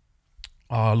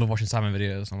 oh, I love watching SIDEMEN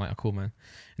videos. I'm like, oh, cool, man.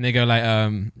 And they go like,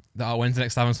 when's the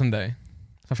next time on Sunday?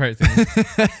 It's my favourite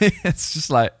thing. It's just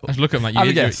like, I just look at him like,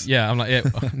 yeah, I'm like, yeah,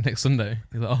 next Sunday.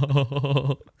 He's like,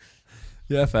 oh.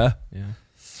 Yeah, fair.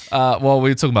 Yeah. Well,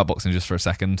 we were talking about boxing just for a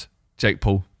second. Jake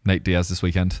Paul, Nate Diaz this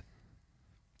weekend.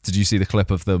 Did you see the clip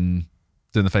of them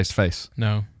doing the face-to-face?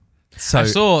 No. So I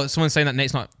saw someone saying that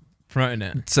Nate's not promoting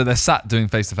it. So they're sat doing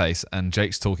face-to-face and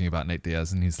Jake's talking about Nate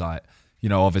Diaz and he's like, you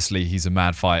know, obviously he's a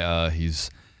mad fighter.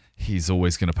 He's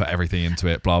always going to put everything into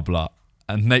it, blah, blah.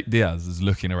 And Nate Diaz is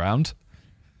looking around,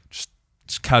 just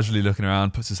casually looking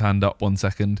around, puts his hand up 1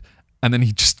 second, and then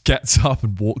he just gets up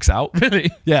and walks out. Really?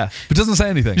 Yeah, but doesn't say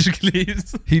anything.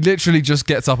 He literally just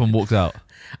gets up and walks out.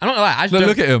 I'm not gonna lie.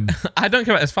 Look at him. I don't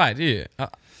care about this fight, do you?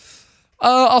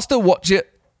 I'll still watch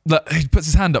it. Look, he puts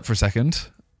his hand up for a second.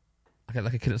 Okay,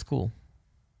 like a kid at school.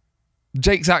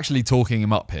 Jake's actually talking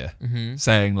him up here,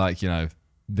 saying like, you know,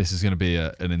 this is going to be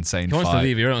an insane fight. He wants to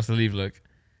leave. He wants to leave. Look.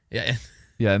 Yeah.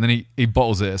 Yeah, and then he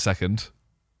bottles it a second,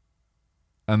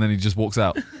 and then he just walks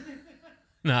out.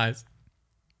 Nice.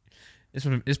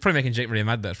 It's probably making Jake really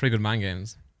mad though. It's pretty good mind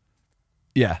games.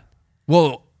 Yeah.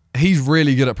 Well, he's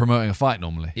really good at promoting a fight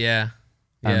normally. Yeah.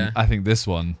 And I think this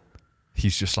one,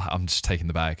 he's just like, I'm just taking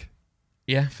the bag.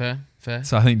 Yeah, fair.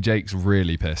 So I think Jake's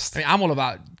really pissed. I mean, I'm all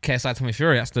about KSI Tommy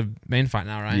Fury. That's the main fight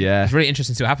now, right? Yeah. It's really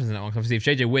interesting to see what happens in that one. 'Cause obviously, if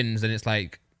JJ wins, then it's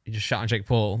like you just shout on Jake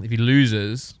Paul. If he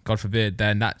loses, God forbid,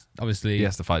 then that's obviously He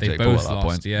has to fight they Jake Paul both at that lost,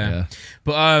 point. Yeah.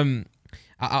 But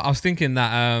I was thinking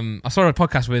that I saw a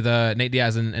podcast with Nate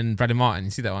Diaz and Bradley Martin.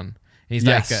 You see that one? And he's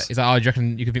like, oh, do you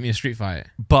reckon you could beat me in a street fight?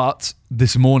 But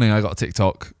this morning I got a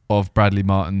TikTok of Bradley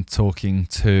Martin talking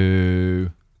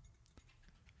to.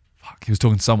 He was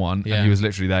talking to someone, and he was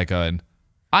literally there going,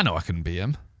 "I know I couldn't beat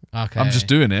him. Okay, I'm just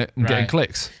doing it and getting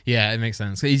clicks." Yeah, it makes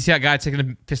sense. So you see that guy taking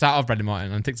a piss out of Bradley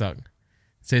Martin on TikTok.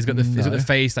 So he's got the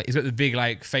face, like he's got the big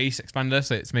like face expander,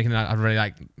 so it's making that really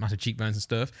like massive cheekbones and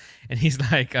stuff. And he's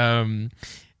like,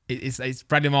 it's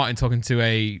Bradley Martin talking to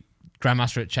a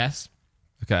grandmaster at chess.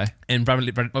 Okay. And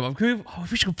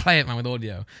we should play it, man, with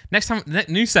audio. Next time,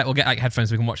 new set, we'll get like headphones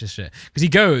so we can watch this shit. Because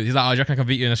he's like, oh, do you reckon I can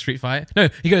beat you in a street fight? No,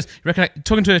 he goes,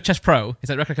 talking to a chess pro,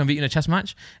 he's like, reckon I can beat you in a chess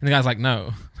match? And the guy's like,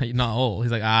 no, like, not at all.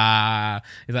 He's like,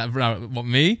 he's like, bro, what,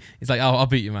 me? He's like, oh, I'll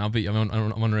beat you, man, I'll beat you,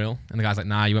 I'm unreal. And the guy's like,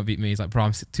 nah, you won't beat me. He's like, bro,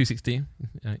 I'm 260.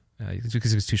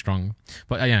 Because he was too strong.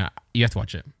 But yeah, you have to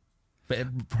watch it. But I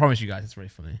promise you guys, it's really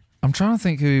funny. I'm trying to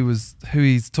think who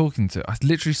he's talking to. I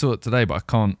literally saw it today, but I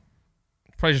can't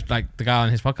Probably just like the guy on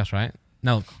his podcast, right?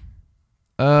 Nelk.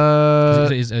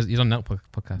 He's on Nelk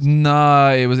podcast.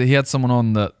 No, he had someone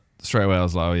on that straight away. I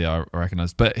was like, oh yeah, I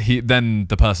recognise. But then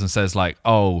the person says like,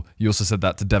 oh, you also said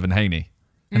that to Devin Haney,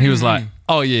 and he was like,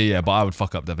 oh yeah, but I would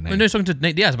fuck up Devin Haney. No, he's talking to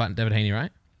Nate Diaz about Devin Haney,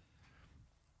 right?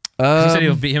 He said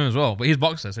he'll beat him as well, but he's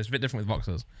boxer, so it's a bit different with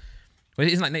boxers. But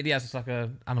isn't like Nate Diaz just like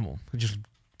an animal? Could just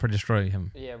pretty destroy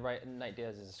him. Yeah, right. Nate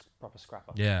Diaz is a proper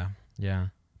scrapper. Yeah.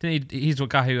 Didn't he? He's the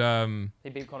guy who he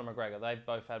beat Conor McGregor. They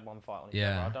both had one fight on each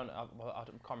Yeah. other. I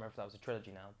can't remember if that was a trilogy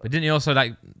now. But didn't he also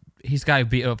like he's the guy who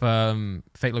beat up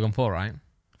fake Logan Paul, right?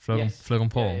 Logan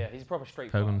Paul. Yeah, he's a proper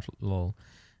street Logan fighter. lol.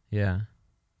 Yeah.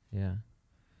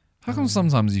 How come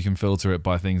sometimes you can filter it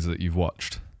by things that you've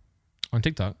watched? On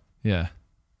TikTok, Yeah.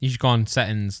 you should go on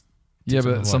settings. Yeah,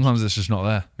 TikTok but watch. sometimes it's just not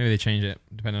there. Maybe they change it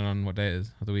depending on what day it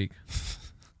is of the week.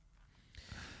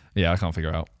 Yeah, I can't figure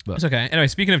it out. But It's okay. Anyway,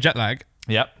 speaking of jet lag,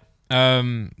 yep.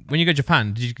 when you go to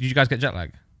Japan, did you guys get jet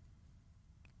lag?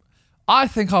 I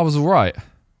think I was all right. How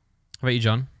about you,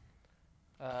 John?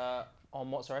 On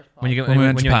what, sorry? When you When we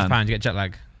went went to to Japan. Japan, did you get jet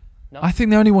lag? No? I think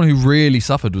the only one who really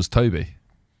suffered was Toby.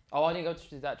 Oh, I didn't go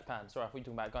to that Japan. Sorry, I thought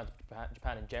you were talking about going to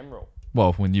Japan in general.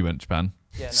 Well, when you went to Japan.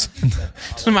 Yeah, no.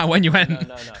 Doesn't matter when you went.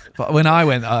 No. But when I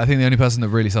went, I think the only person that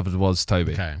really suffered was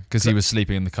Toby. Okay. Because he was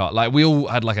sleeping in the car. Like, we all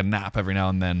had like a nap every now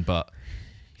and then, but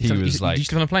he was like... Did you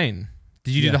sleep on a plane?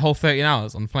 Did you do Yeah. the whole 13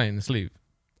 hours on the plane to sleep?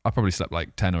 I probably slept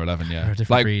like 10 or 11, yeah. You're a different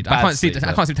Like, breed. bad I can't sleep. sleep,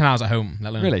 I can't sleep 10 hours at home. Let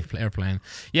alone Really? airplane.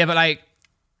 Yeah, but like,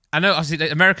 I know obviously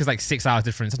like, America's like 6 hours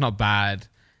difference. That's not bad.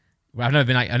 But I've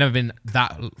never been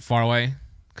that far away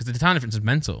because the time difference is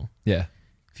mental. Yeah.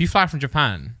 If you fly from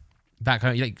Japan back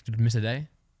home, you like miss a day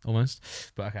almost.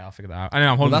 But okay, I'll figure that out. I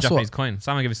know I'm holding that's Japanese coin.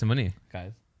 Someone give me some money,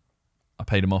 guys. I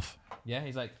paid him off. Yeah,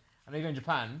 he's like, I know you're going to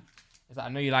Japan. He's like, I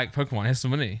know you like Pokemon. Here's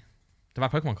some money to buy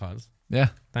Pokemon cards. Yeah.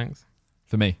 Thanks.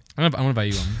 For me. I'm gonna buy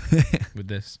you one with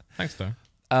this. Thanks, though.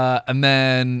 And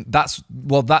then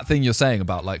that thing you're saying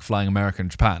about like flying America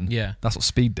and Japan. Yeah. That's what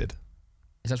Speed did.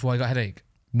 Is that why I got a headache?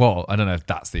 Well, I don't know if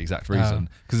that's the exact reason.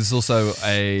 Because it's also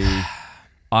a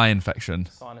eye infection,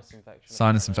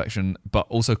 sinus infection, but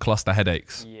also cluster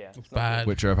headaches, Yeah. It's not Bad.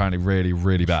 which are apparently really,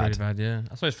 really It's bad. really bad, yeah.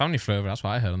 I saw his family flew over. That's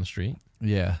what I heard on the street.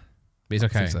 Yeah. But he's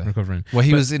okay. think so. Recovering. Well,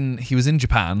 he was in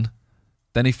Japan.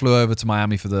 Then he flew over to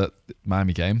Miami for the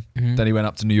Miami game. Mhm. Then he went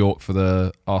up to New York for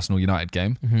the Arsenal United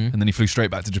game. Mhm. And then he flew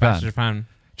straight back to Back Japan, to Japan.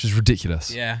 which is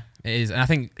ridiculous. Yeah, it is. And I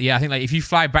think like if you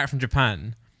fly back from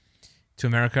Japan to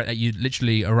America, you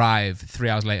literally arrive 3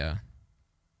 hours later.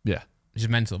 Yeah. Which is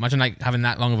mental. Imagine like having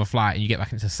that long of a flight and you get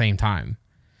back into the same time.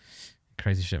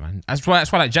 Crazy shit, man. That's why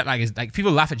like jet lag is like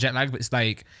people laugh at jet lag, but it's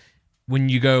like when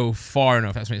you go far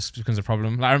enough, that's when it becomes a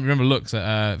problem. Like I remember Lux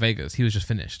at Vegas, he was just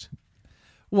finished.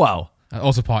 Wow.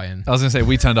 Also partying. I was going to say,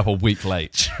 we turned up a week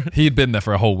late. He'd been there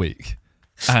for a whole week.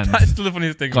 And That's still the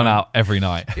funniest thing. gone man. out every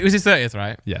night. It was his 30th,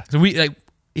 right? Yeah. So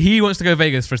he wants to go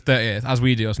Vegas for his 30th, as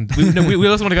we do. Or something. We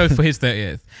also want to go for his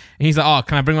 30th. And he's like, oh,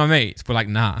 can I bring my mates? We're like,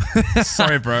 nah.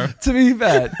 Sorry, bro. To be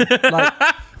fair, like,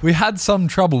 we had some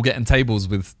trouble getting tables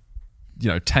with,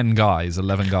 10 guys,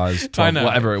 11 guys, 12, know.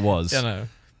 whatever it was. Yeah, I know.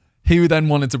 He then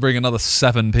wanted to bring another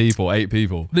 7 people, 8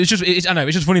 people. But I know,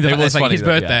 it's just funny that It was it's like funny his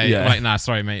that- birthday. yeah. I'm like, nah,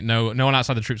 sorry, mate. No one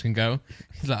outside the troops can go.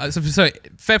 He's like, so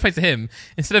fair play to him.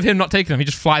 Instead of him not taking them, he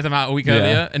just flies them out a week Yeah.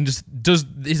 earlier and just does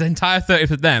his entire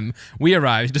 30th with them. We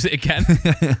arrive, he does it again.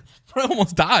 Bro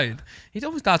almost died. He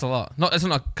almost dies a lot. It's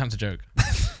not a cancer joke.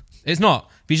 It's not.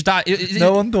 He just died.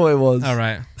 No one thought it was. All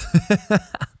right.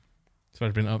 Sorry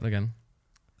to bring it up again.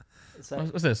 So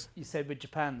What's this? you said with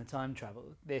Japan, the time travel.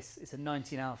 It's a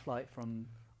 19-hour flight from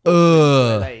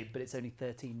Ugh. LA, but it's only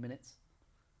 13 minutes.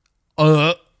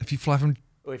 If you fly from...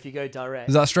 Or if you go direct,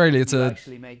 Is that Australia you to...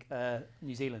 actually make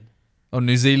New Zealand.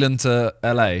 New Zealand to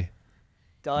LA?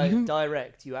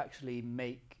 Direct, you actually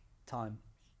make time.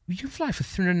 You can fly for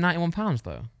 £391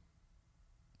 though.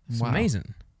 It's Wow.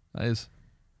 amazing. That is.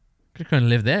 Could go and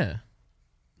live there.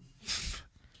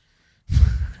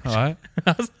 All right.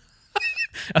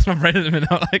 That's my brain at the minute.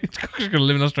 I'm like, just gonna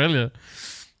live in Australia.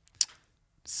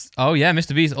 Oh yeah,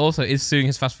 Mr. Beast also is suing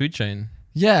his fast food chain.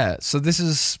 Yeah, so this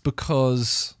is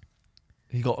because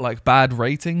he got like bad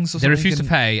ratings or They something? refused to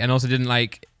pay, and also didn't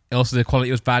like. Also, the quality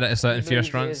was bad at a certain few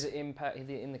restaurants. In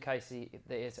the case, it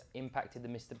has impacted the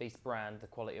Mr. Beast brand, the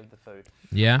quality of the food.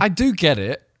 Yeah, I do get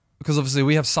it, because obviously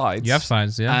we have sides. you have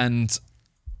signs. Yeah, And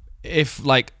if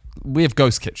like, we have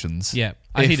ghost kitchens. yeah,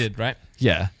 as he if- did, right?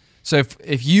 Yeah. So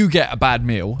if you get a bad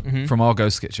meal Mhm. from our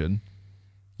ghost kitchen,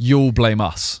 you'll blame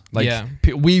us. Like Yeah.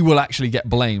 we will actually get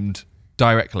blamed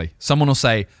directly. Someone will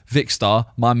say, Vicstar,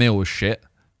 my meal was shit.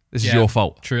 This is Yeah. your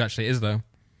fault. True, actually, it is though.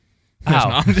 How?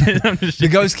 No, it's not. I'm just The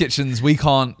ghost kitchens, we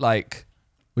can't like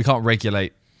We can't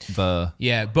regulate the.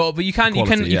 Yeah, but you can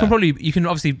quality, you can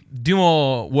obviously do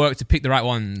more work to pick the right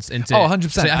ones into. 100%.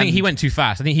 So I think he went too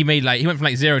fast. I think he went from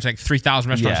like 0 to like 3,000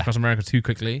 restaurants Yeah. across America too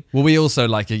quickly. Well, we also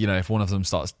like, you know, if one of them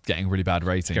starts getting really bad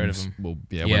ratings, Get rid of them. well,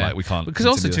 we're like, we can't. Because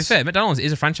also, continue to be this. fair, McDonald's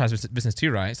is a franchise business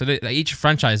too, right? So like each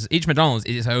McDonald's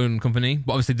is its own company,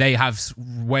 but obviously they have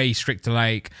way stricter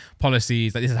like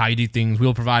policies. Like this is how you do things.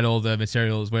 We'll provide all the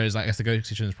materials, whereas like I guess the ghost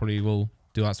kitchens probably will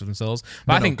do that stuff themselves. But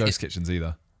They're I not think ghost kitchens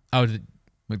either. Oh,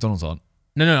 McDonald's aren't.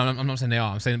 no, I'm not saying they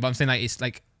are. I'm saying like it's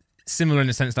like similar in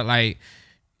the sense that like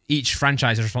each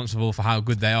franchise is responsible for how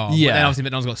good they are. Yeah. But then obviously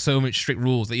McDonald's got so much strict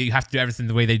rules that you have to do everything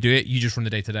the way they do it. You just run the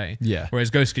day to day. Yeah. Whereas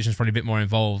Ghost Kitchen's probably a bit more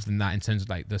involved in that in terms of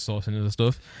like the sourcing of the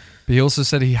stuff. But he also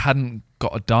said he hadn't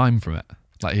got a dime from it.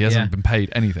 Like he hasn't been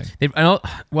paid anything.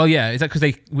 Well, yeah. Is that because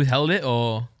they withheld it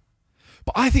or?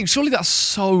 But I think surely that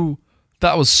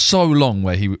was so long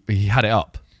where he had it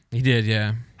up. He did,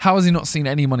 yeah. How has he not seen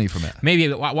any money from it?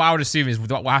 Maybe what I would assume is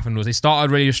what happened was they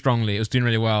started really strongly. It was doing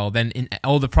really well. Then in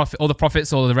all the profits,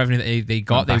 all the revenue that they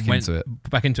got, Went they back went into it.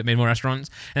 back into it, made more restaurants,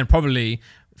 and probably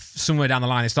somewhere down the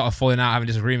line they started falling out, having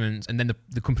disagreements, and then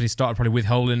the company started probably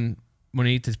withholding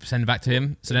money to send back to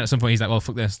him. So then at some point he's like, "Well,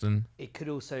 fuck this." And It could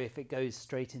also, if it goes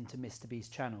straight into Mr.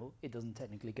 Beast's channel, it doesn't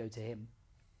technically go to him.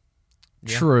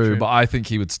 Yeah, True, but I think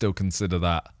he would still consider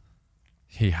that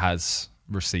he has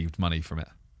received money from it.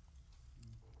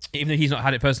 even though he's not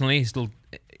had it personally, he's still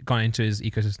gone into his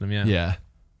ecosystem. Yeah. Yeah.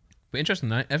 But interesting,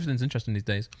 though. Everything's interesting these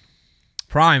days.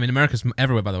 Prime in America's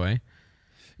everywhere, by the way.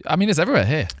 I mean, it's everywhere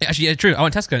here. Actually, yeah, true. I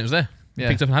went to Tesco and it was there. Yeah.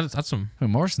 Picked up and had some. Oh,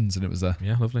 Morrison's and it was there.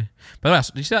 Yeah, lovely. By the way,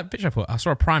 did you see that picture I put? I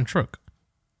saw a Prime truck.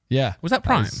 Yeah. Was that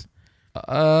Prime?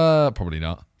 Probably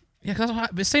not. Yeah, because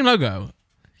it's the same logo.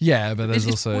 Yeah, but there's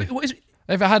It's- also... what is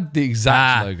If it had the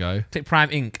exact logo... Click Prime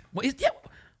Inc. What is... Yeah.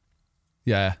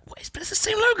 Yeah. But it's the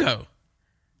same logo.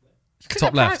 Click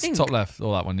Top that left. Prime Inc. Top left.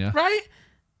 All that one, yeah. Right?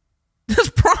 That's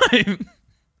Prime.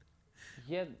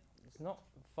 Yeah, it's not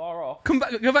far off. Go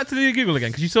back to the Google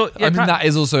again, because you saw... Yeah, I mean, Prime. that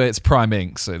is also... It's Prime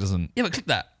Inc., so it doesn't... Yeah, but click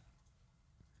that.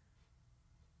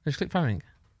 Just click Prime Inc.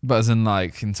 But as in,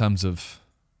 like, in terms of...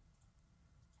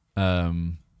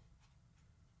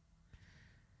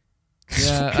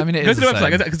 Yeah, I mean, it Go is to the the website,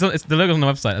 same. because it's the logo's on the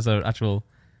website as an actual...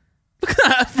 Look at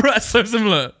that, bro, that's so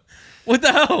similar. What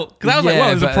the hell? Because I was like, well,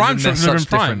 there's a but Prime as in truck there's in such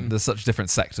Prime. different- There's such different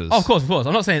sectors. Oh, of course.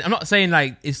 I'm not saying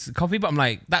like it's a copy, but I'm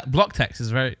like that block text is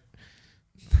very.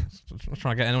 I'm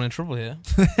trying to get anyone in trouble here.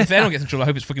 If anyone gets in trouble, I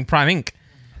hope it's fucking Prime Inc.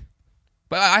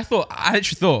 But I literally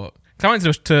thought, because I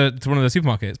went to one of the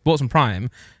supermarkets, bought some Prime,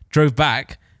 drove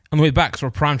back. On the way back, saw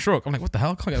a Prime truck. I'm like, what the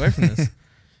hell? I can't get away from this.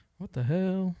 What the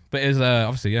hell? But it was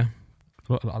obviously, yeah.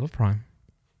 I love Prime.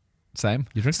 Same.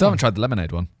 You drink Still one? haven't tried the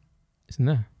lemonade one. It's in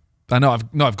there. I know.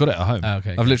 I've got it at home. Oh,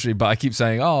 okay. I've literally, but I keep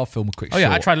saying, "Oh, I'll film a quick." Oh yeah,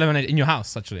 I short. tried lemonade in your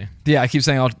house actually. Yeah, I keep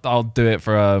saying I'll do it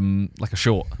for like a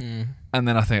short, Mm. and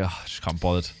then I think I just can't be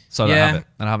bothered, so I Yeah. don't have it,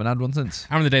 and I haven't had one since.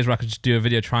 I remember the days where I could just do a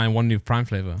video trying one new Prime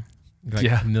flavor, like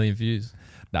Yeah. a million views.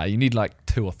 Nah, you need like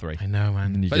 2 or 3. I know,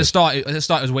 man. And you But get- at the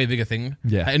start, it was a way bigger thing.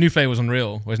 Yeah. Like, a new flavor was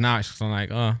unreal, whereas now it's just like,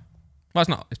 oh, well, it's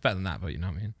not. It's better than that, but you know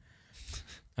what I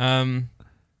mean.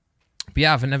 But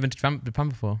yeah, I've never been to Japan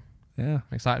before. Yeah, I'm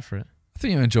excited for it. I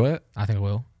think you enjoy it. I think I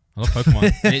will. I love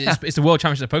Pokemon. It's the World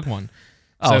Championship of Pokemon.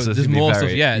 Oh, so So it's there's gonna be more very-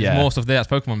 stuff. Yeah, yeah. there's more stuff there that's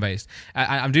Pokemon based.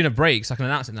 I'm doing a break, so I can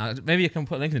announce it now. Maybe I can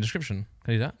put a link in the description.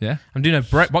 Can I do that? Yeah. I'm doing a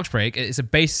box break. It's a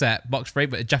base set box break,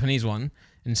 but a Japanese one.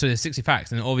 And so there's 60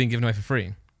 packs, and they're all being given away for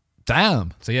free.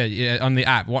 Damn. So yeah, on the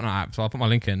app, Whatnot app. So I'll put my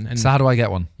link in. And So how do I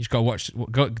get one? you just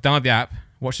go download the app,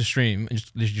 watch the stream, and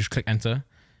just click enter.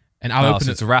 And I'll open so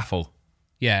it. it's a raffle.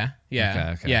 Yeah.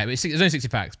 Okay. Yeah, but there's only 60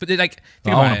 packs. But they like,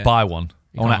 think I want about to it. buy one.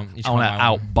 You I want can't- you to can't buy one.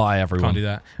 out buy everyone. Can't do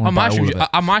that. I wanna On buy my, all streams, of it.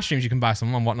 on my streams, you can buy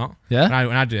some on Whatnot. Yeah?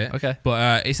 When I do it. Okay.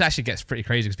 But it actually gets pretty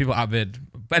crazy because people outbid.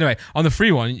 But anyway, on the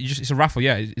free one, it's a raffle.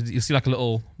 Yeah, you'll see like a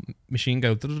little machine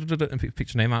go and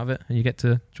pick your name out of it, and you get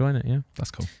to join it. Yeah, That's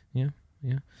cool. yeah.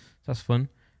 That's fun.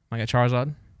 Might get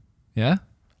Charizard. Yeah.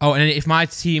 Oh, and then if my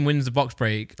team wins the box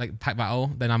break, like pack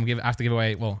battle, then I have to give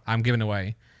away. Well, I'm giving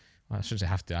away. Well, I shouldn't say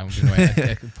have to. I'm giving away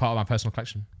a part of my personal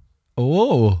collection.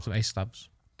 Oh, Some ace slabs.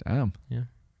 damn.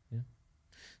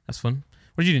 That's fun.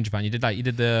 What did you do in Japan? You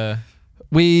did the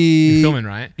We filming,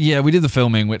 right? Yeah, we did the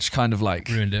filming, which kind of like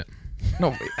Ruined it.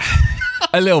 no,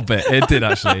 a little bit. It did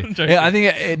actually. I'm joking. Yeah, I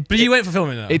think it But you went for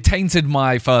filming though. it tainted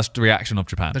my first reaction of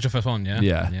Japan. That's your first one, yeah.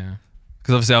 Yeah. Yeah.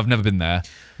 Because obviously I've never been there.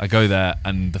 I go there,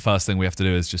 and the first thing we have to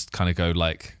do is just kind of go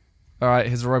like All right,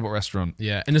 here's a robot restaurant.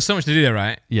 Yeah, and there's so much to do there,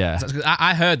 right? Yeah.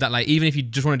 I heard that like even if you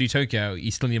just want to do Tokyo, you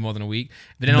still need more than a week.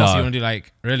 But then also you want to do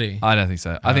like really. I don't think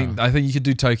so. I think you could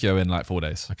do Tokyo in like 4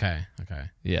 days. Okay.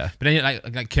 Yeah. But then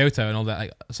like Kyoto and all that,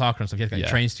 like Osaka and stuff, you have to get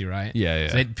trains to, right? Yeah.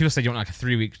 So people say you want like a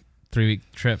 3-week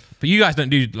trip, but you guys don't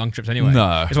do long trips anyway.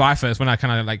 No. That's why when I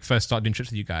kind of like first started doing trips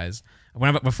with you guys.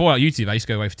 Before YouTube, I used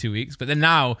to go away for 2 weeks, but then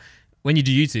now when you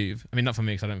do YouTube, I mean not for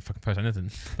me because I don't fucking post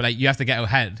anything, but like you have to get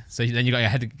ahead. So then you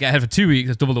got to get ahead for 2 weeks.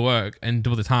 That's double the work and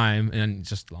double the time, and it's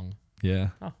just long. Yeah.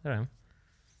 Oh, there I am.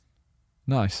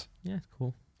 Nice. Yeah,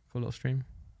 cool little stream.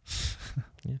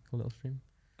 Yeah, cool little stream.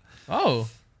 Oh.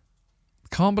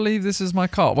 Can't believe this is my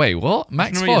car. Wait, what?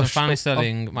 Max I'm Fosh? finally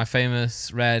selling my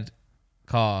famous red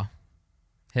car.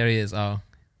 Here he is. Oh.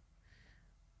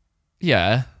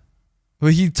 Yeah.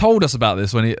 Well, he told us about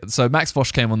this so Max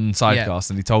Fosh came on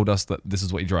Sidecast and he told us that this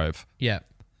is what he drove. Yeah.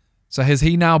 So has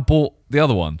he now bought the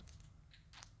other one?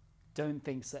 Don't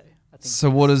think so. I think so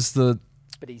what is the...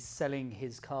 But he's selling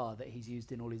his car that he's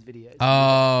used in all his videos.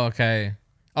 Oh, okay.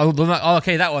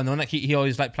 Okay, that one. The one that he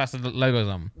always like plastered the logos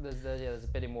on. There's a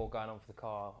bit more going on for the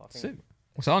car. I think.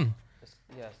 What's it on?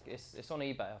 It's on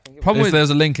eBay. I think. There's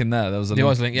a link in there. There was a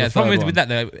link. Yeah, the problem with that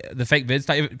though, the fake vids,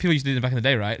 like people used to do them back in the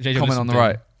day, right? Comment on the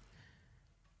right.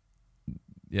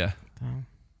 Yeah. Oh.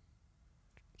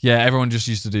 Yeah, everyone just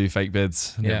used to do fake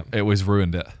bids. And it always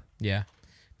ruined it. Yeah.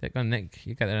 Go on, Nick.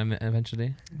 You get there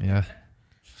eventually. Yeah.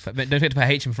 But don't forget to put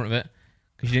H in front of it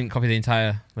because you didn't copy the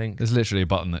entire link. There's literally a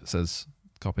button that says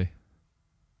copy.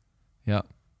 Yeah.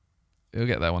 You'll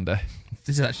get there one day.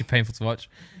 This is actually painful to watch.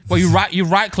 Well, you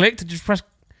right clicked, just press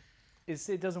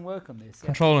it doesn't work on this.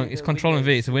 It's Control and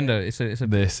V. It's a window. It's a.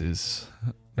 This is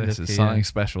something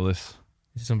special. This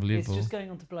is unbelievable. It's just going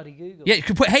on to bloody Google. Yeah, you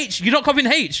could put H. You're not copying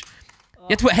H. You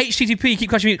have to put HTTP. Keep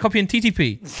copying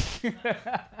TTP.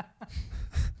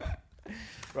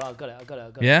 Right, I got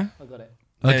it. Yeah? I got it.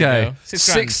 Okay.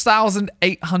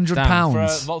 £6,800 £6,800. for a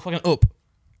Volkswagen Up.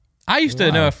 I used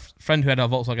to know a friend who had a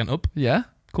Volkswagen Up. Yeah?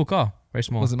 Cool car. Very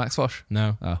small. Was it Max Fosh?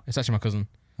 No. Oh. It's actually my cousin.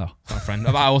 Oh. It's not a friend.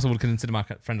 But I also would consider my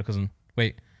friend a cousin.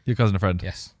 Wait. Your cousin a friend?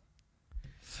 Yes.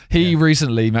 He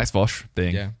recently, Max Fosh,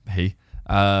 being he,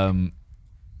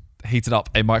 heated up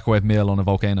a microwave meal on a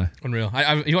volcano. Unreal.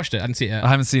 You watched it? I didn't see it yet. I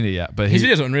haven't seen it yet, but his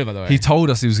videos are unreal, by the way. He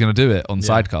told us he was going to do it on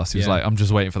Sidecast. He was like, I'm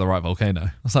just waiting for the right volcano.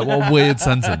 I was like, what a weird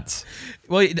sentence.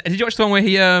 Well, did you watch the one where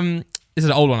he, this is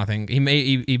an old one, I think. He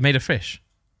made a fish.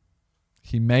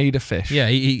 He made a fish? Yeah,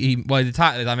 well, the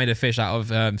title is I made a fish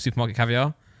out of supermarket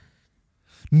caviar.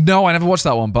 No, I never watched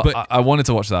that one, but I wanted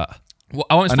to watch that. Well,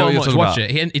 I want to spoil much to watch about.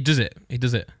 it. He does it. He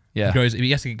does it. Yeah. He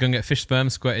has to go and get fish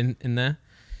sperm, squirt in there.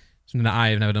 Something that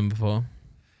I've never done before.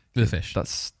 With a fish.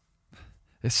 It's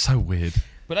so weird.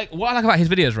 But like, what I like about his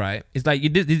videos, right, is like you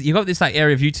got this like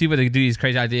area of YouTube where they do these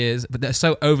crazy ideas, but they're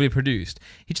so overly produced.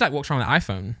 He just like walks around with an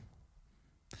iPhone.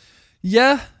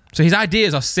 Yeah. So his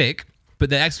ideas are sick, but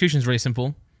the execution is really simple,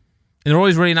 and they're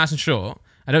always really nice and short.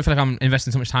 I don't feel like I'm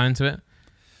investing so much time into it.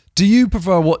 Do you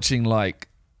prefer watching like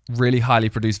really highly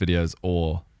produced videos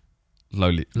or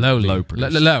low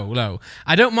produced?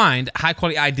 I don't mind high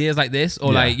quality ideas like this,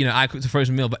 or like I cooked a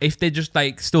frozen meal, but if they're just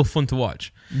like still fun to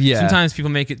watch. Yeah. Sometimes people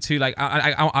make it too like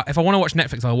if I want to watch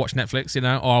Netflix, I'll watch Netflix,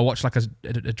 or I'll watch like a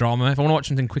drama. If I want to watch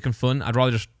something quick and fun, I'd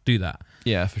rather just do that.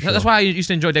 Yeah, for sure. That's why I used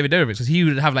to enjoy David Dobrik, because he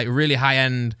would have like really high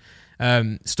end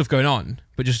stuff going on,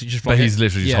 but just. But he's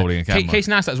literally just holding a camera. KSI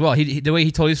Birthday as well. The way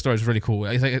he told his story was really cool.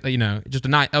 It's like just a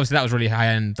night. Obviously, that was really high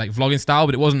end like vlogging style,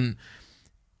 but it wasn't.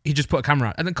 He just put a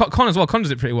camera, and then Con as well. Con does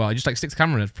it pretty well. He just like sticks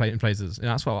camera in places.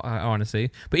 That's what I want to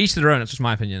see. But each to their own. That's just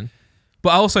my opinion. But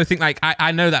I also think like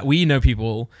I know that we know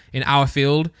people in our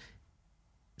field.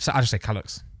 So I just say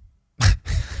Calux.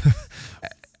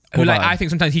 Who like I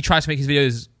think sometimes he tries to make his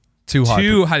videos too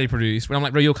highly produced. When I'm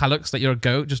like, bro, you're Calux, like you're a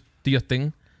goat. Just do your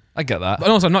thing. I get that. But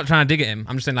also, I'm not trying to dig at him.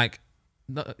 I'm just saying like,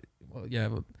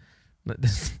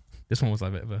 this one was like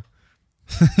a bit of a.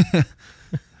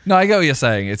 No, I get what you're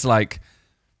saying. It's like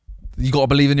you got to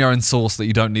believe in your own source that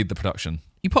you don't need the production.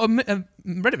 You put a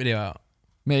Reddit video out.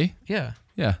 Me? Yeah.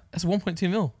 Yeah. That's 1.2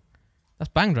 mil. That's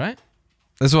banged, right?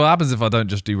 That's what happens if I don't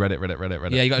just do Reddit.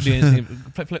 Yeah, you got to do anything.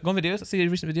 Go on videos. Let's see your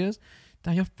recent videos.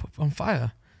 Damn, you're on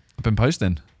fire. I've been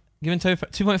posting. Giving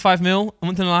 2.5 mil a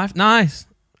month in life. Nice.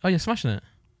 Oh, you're smashing it.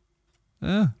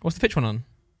 Yeah. What's the pitch one on?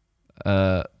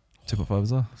 2.5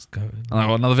 as well. Let's go. And I've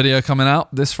got another video coming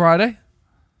out this Friday.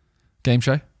 Game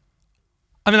show.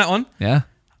 I'm in that one. Yeah.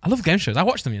 I love game shows. I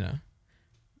watch them,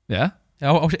 Yeah?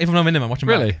 Yeah, if I'm in them, I watch them.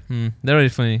 Really? They're really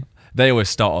funny. They always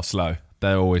start off slow.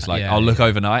 They're always like, I'll look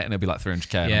overnight and it'll be like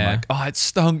 300k. And I'm like, oh, it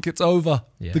stunk. It's over.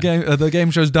 Yeah. The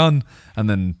game show's done. And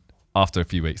then after a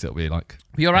few weeks, it'll be like.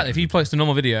 But you're right. If you post a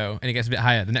normal video and it gets a bit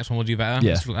higher, the next one will do better.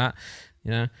 Yeah. Stuff like that.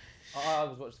 You know. I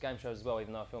always watch game shows as well,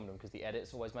 even though I filmed them, because the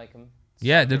edits always make them.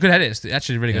 Yeah, they're good edits. They're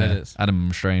actually really good edits. Adam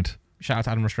Restrained. Shout out to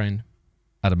Adam Restrained.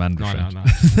 Adam and No, Restrained.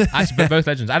 no. Actually, both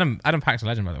legends. Adam Pack's a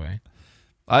legend, by the way.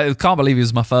 I can't believe he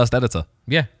was my first editor.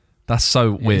 Yeah. That's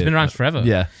so weird. He's been around forever.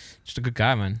 Yeah. Just a good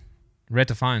guy, man. Rare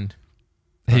to find.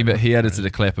 He edited a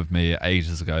clip of me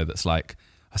ages ago that's like,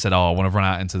 I said, I want to run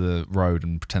out into the road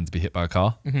and pretend to be hit by a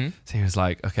car. Mm-hmm. So he was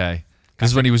like, okay. This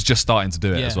is when he was just starting to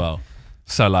do it as well.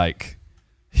 So like,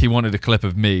 he wanted a clip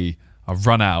of me. I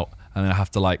run out and then I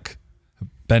have to like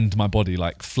bend my body,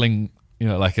 like fling,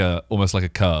 like almost like a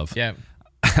curve. Yeah.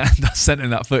 And I sent him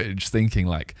that footage thinking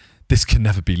like, this can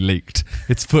never be leaked.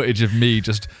 It's footage of me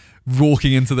just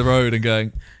walking into the road and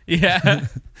going, yeah.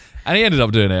 And he ended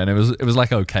up doing it, and it was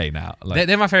like okay now. Like,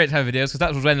 they're my favorite type of videos because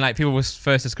that was when like people were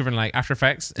first discovering like After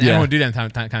Effects, and everyone would do them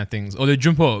kind of things, or they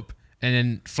jump up and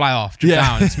then fly off, jump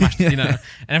down, and smash, and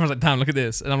everyone's like, "Damn, look at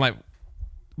this!" And I'm like,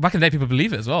 back in the day, people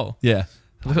believe it as well. Yeah,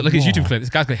 look at his YouTube clip.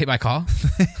 This guy's got hit by a car,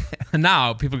 and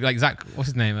now people like Zach. What's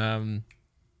his name?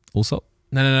 Also,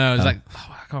 no. It's like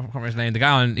I can't remember his name. The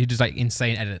guy he does like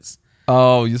insane edits.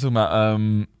 Oh, you're talking about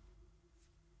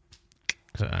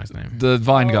I don't know his name. the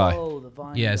Vine guy. Oh, the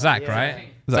Vine Yeah, guy, Zach, right?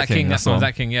 Zach King, that's that's one. the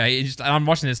Zach King. Yeah, I'm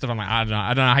watching this stuff. I'm like, I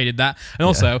don't know how he did that. And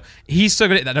also, he's so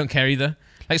good at that. I don't care either.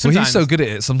 Like Well, sometimes, he's so good at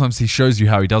it. Sometimes he shows you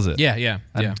how he does it. Yeah.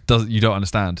 And you don't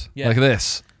understand. Yeah. Like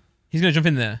this. He's gonna jump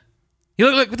in there.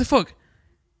 You look, what the fuck?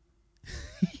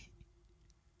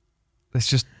 It's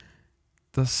just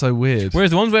that's so weird.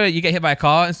 Whereas the ones where you get hit by a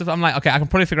car and stuff, I'm like, okay, I can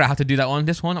probably figure out how to do that one.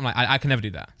 This one, I'm like, I can never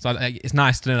do that. So it's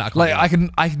nice to know that. I can't do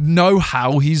that. I know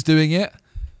how he's doing it.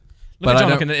 Look at John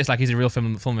looking at this like he's a real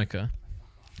filmmaker.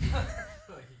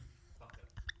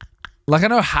 Like I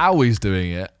know how he's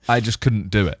doing it. I just couldn't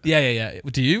do it. Yeah.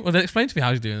 Do you? Well, then explain to me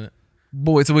how he's doing it.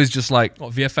 Boy, it's always just like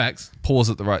What, VFX? pause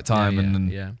at the right time and then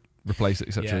yeah. replace it,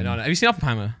 etc. Yeah, no. Have you seen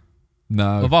Oppenheimer?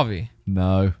 No. Or Barbie?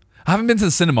 No. I haven't been to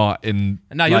the cinema in.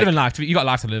 No, you're living life. You got a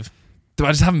life to live. I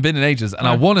just haven't been in ages, and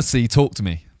I want to see Talk to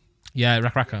Me. Yeah,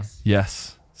 Racka Racka.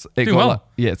 Yes, Doing well. Like,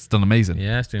 yeah, it's done amazing.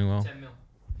 Yeah, it's doing well. 10 mil.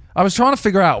 I was trying to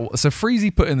figure out. So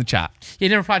Freezy put in the chat. Yeah, he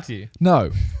never replied to you.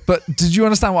 No, but did you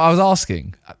understand what I was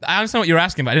asking? I understand what you were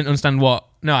asking, but I didn't understand what.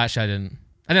 No, actually, I didn't.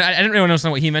 I didn't really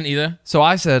understand what he meant either. So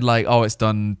I said like, oh, it's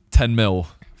done 10 mil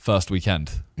first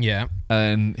weekend, Yeah.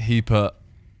 and he put.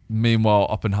 Meanwhile,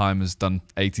 Oppenheimer's done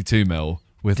 82 mil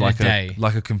with In a day.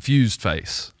 like a confused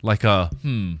face, like a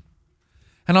And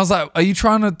I was like, are you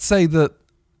trying to say that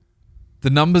the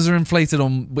numbers are inflated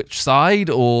on which side,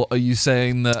 or are you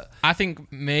saying that? I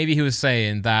think maybe he was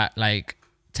saying that like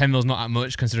 10 mil's not that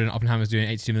much considering Oppenheimer's doing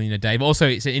 82 million a day, but also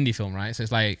it's an indie film, right? So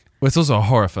it's like. Well, it's also a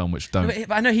horror film, which don't.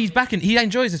 But I know he's back in. He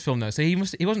enjoys this film though, so he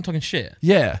wasn't talking shit.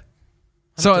 Yeah.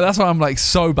 So that's why I'm like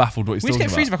so baffled what he's We need to talking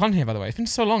get about. Freezer back on here, by the way. It's been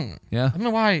so long. Yeah. I don't know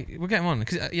why we'll get him on.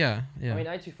 Cause, yeah. I mean,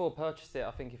 A24 purchased it,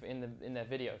 I think, in their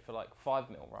video for like 5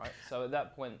 mil, right? So at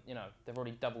that point, they've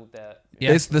already doubled their.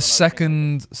 Yeah. It's the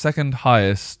second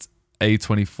highest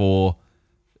A24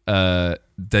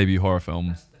 debut horror film.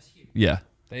 That's huge. Yeah.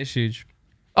 That is huge.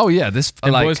 Oh yeah, this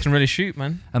Them like boys can really shoot,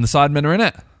 man. and the Sidemen are in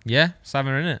it. Yeah,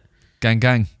 Simon are in it. Gang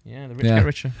gang. Yeah, the rich Yeah. get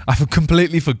richer. I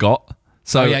completely forgot.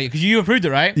 So Oh yeah, because you approved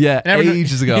it, right? yeah, And everyone-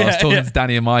 ages ago I was Yeah, talking yeah. to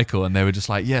Danny and Michael, and they were just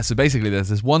like, yeah. So basically, there's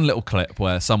this one little clip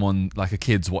where someone like a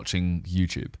kid's watching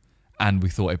YouTube, and we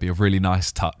thought it'd be a really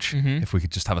nice touch if we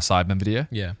could just have a Sidemen video.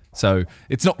 Yeah. So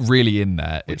it's not really in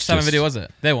there. Which It's Simon just, video was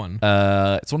it? Their one.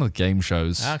 It's one of the game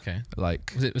shows. Ah, okay.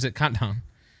 Like Was it Countdown?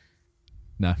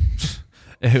 no,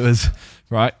 it was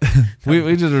right. we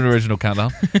did an original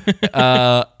countdown.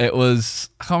 It was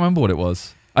I can't remember what it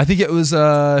was. I think it was Who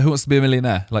Wants to Be a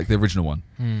Millionaire, like the original one.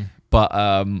 But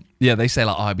yeah, they say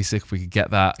like, oh, I'd be sick if we could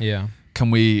get that. Yeah.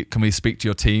 Can we speak to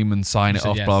your team and sign You it said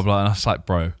off? yes. Blah blah. And I was like,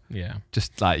 bro, Yeah.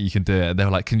 just like you can do it. And they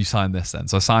were like, can you sign this then?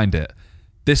 So I signed it.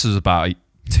 This was about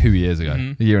 2 years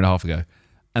ago, a year and a half ago,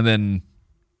 and then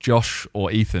Josh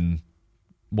or Ethan,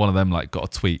 one of them like got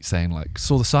a tweet saying like,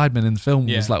 saw the Sidemen in the film.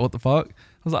 Yeah. Was like, what the fuck?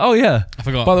 I was like, oh yeah. I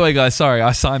forgot. By the way, guys, sorry,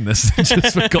 I signed this. I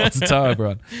just forgot to tell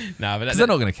everyone. Nah, but Because they're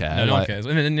not going to care. No, no one like, cares.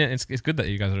 And it's good that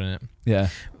you guys are in it. Yeah.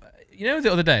 You know,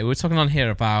 the other day we were talking on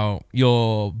here about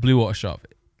your Blue Water shop.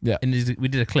 Yeah. And we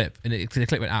did a clip, and the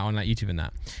clip went out on like YouTube and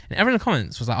that. And everyone in the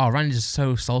comments was like, "Oh, Randy's just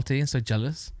so salty and so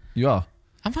jealous." You are.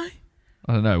 Am I?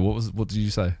 I don't know. What did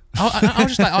you say? I was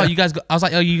just like, "Oh, you guys got." I was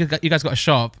like, "Oh, you guys got a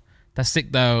shop. That's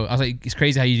sick, though." I was like, "It's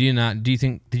crazy how you doing that. Did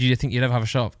you think you'd ever have a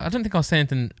shop?" I don't think I was saying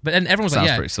anything, but then everyone was Sounds like,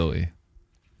 "Yeah." pretty salty.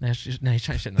 No, he's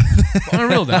trying shit now. But on a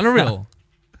real, though, on a real.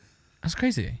 That's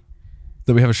crazy.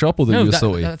 That we have a shop or that No, you're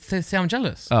salty? say I'm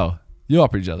jealous. Oh, you are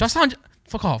pretty jealous. Do I sound?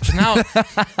 Fuck off. Now,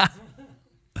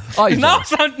 Are you now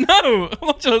jealous? no, I'm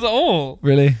not jealous at all.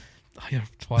 Really? Oh, you're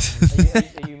a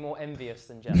twat. Are you more envious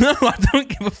than jealous? No, I don't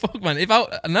give a fuck, man.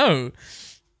 No.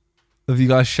 Have you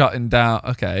guys shutting down?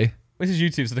 Okay. This is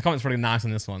YouTube, so the comments are really nice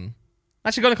on this one.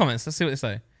 Actually, go in the comments. Let's see what they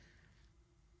say.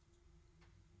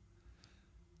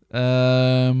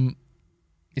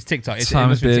 It's TikTok. It Time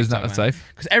must be is TikTok, not man. safe.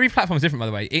 Because every platform is different, by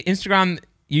the way. Instagram,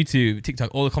 YouTube,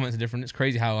 TikTok, all the comments are different. It's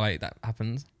crazy how like that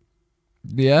happens.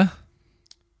 Yeah.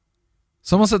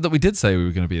 Someone said that we did say we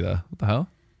were going to be there. What the hell?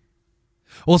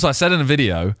 Also, I said in a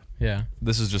video, Yeah.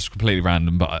 this is just completely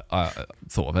random, but I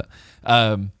thought of it.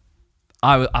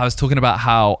 I was talking about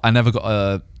how I never got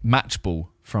a match ball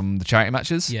from the charity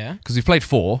matches. Yeah. Because we've played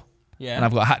 4, Yeah. and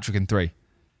I've got a hat trick in 3.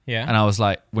 Yeah. And I was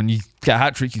like, when you get a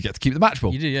hat trick, you get to keep the match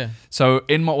ball. You do, yeah. So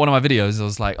in one of my videos, I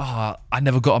was like, oh, I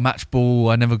never got a match ball.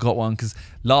 I never got one. Because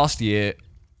last year,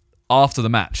 after the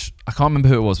match, I can't remember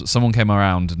who it was, but someone came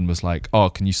around and was like, oh,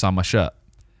 can you sign my shirt?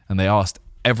 And they asked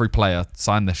every player to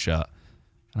sign this shirt.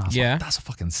 And I was like, that's a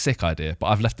fucking sick idea. But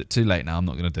I've left it too late now. I'm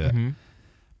not going to do it. Mm-hmm.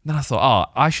 Then I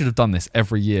thought, I should have done this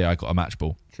every year I got a match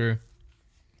ball. True.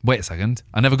 Wait a second.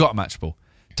 I never got a match ball.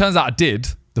 Turns out I did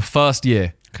the first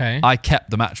year. Okay. I kept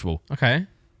the match ball. Okay.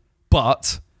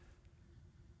 But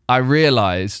I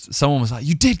realized someone was like,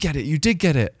 you did get it. You did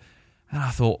get it. And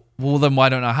I thought, well, then why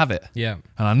don't I have it? Yeah.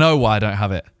 And I know why I don't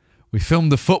have it. We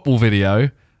filmed the football video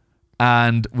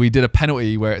and we did a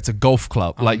penalty where it's a golf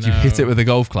club. Oh, like you no. hit it with a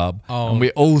golf club. Oh. And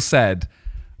we all said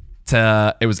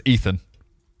it was Ethan.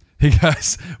 He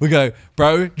goes, we go,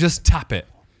 bro, just tap it.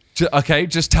 Okay,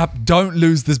 just tap. Don't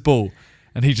lose this ball.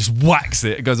 And he just whacks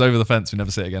it. It goes over the fence. We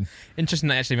never see it again. Interesting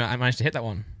that actually I managed to hit that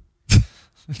one.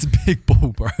 It's a big ball,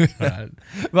 bro. Right.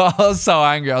 But I was so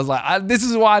angry. I was like, this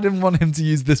is why I didn't want him to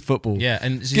use this football. Yeah,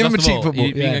 and so Give him a lost the cheap ball. football.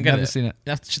 You Yeah, gonna get never it. seen it.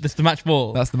 That's the match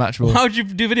ball. That's the match ball. Why would you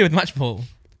do a video with match ball?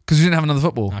 Because we didn't have another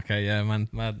football. Okay, yeah, man,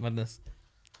 madness.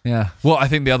 Yeah. Well, I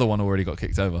think the other one already got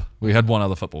kicked over. We had one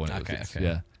other football. And Okay, okay.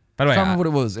 Yeah. By the I way, can't remember what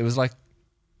it was. It was like,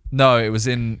 no, it was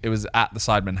at the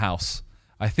Sidemen house.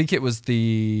 I think it was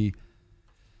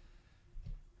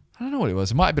I don't know what it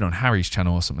was. It might have been on Harry's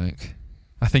channel or something.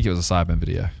 I think it was a Sidemen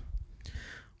video.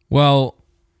 well,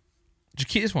 just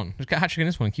keep this one. Just get a hat trick in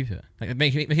this one and keep it. Like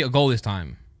make it a goal this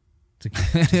time. To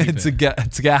keep it. to get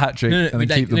a hat trick and then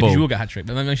keep the You ball. will get a hat trick,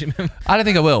 but then I don't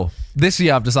think I will. This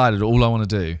year I've decided all I want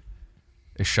to do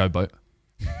is showboat.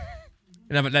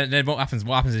 no, but then what happens?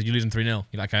 What happens is you lose them 3-0.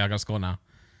 You're like, okay, I got to score now.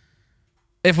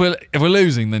 If we're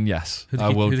losing, then yes, Who the I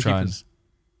keep- will who the try. keepers?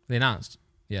 They announced.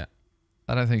 Yeah.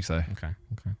 I don't think so. Okay.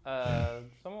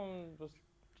 Someone was.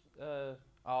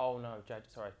 Oh no,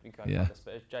 sorry, you can't Yeah. this,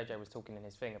 but if JJ was talking in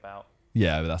his thing about.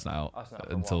 Yeah, but that's not out That's not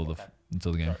for a until while, the okay.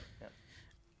 until the game. Sorry, yeah.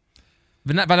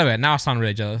 But by the way, now I sound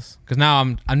really jealous because now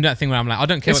I'm doing that thing where I'm like, I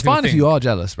don't care. It's what people fine if think. you are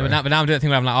jealous, bro. But now I'm doing that thing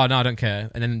where I'm like, oh no, I don't care.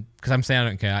 And then because I'm saying I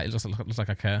don't care, it looks like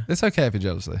I care. It's okay if you're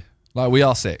jealous though. Like we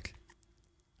are sick,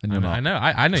 and you're not. I know.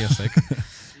 I know you're sick. Do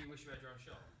you wish you had your own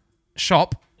shop?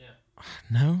 Shop? Yeah.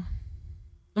 No.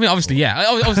 I mean, obviously, yeah.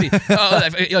 Obviously,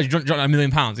 you drop £1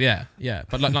 million. Yeah.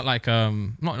 But not like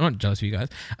not jealous of you guys.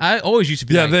 I always used to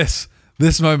be. Yeah, like,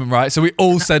 this moment, right? So we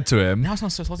all said to him, Now it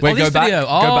sounds so salty. "Wait, this go back, video.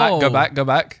 go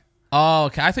back." Oh,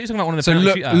 okay. I thought you were talking about one of the. So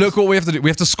penalty shootouts. look what we have to do. We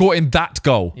have to score in that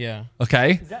goal. Yeah.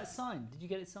 Okay? Is that signed? Did you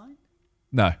get it signed?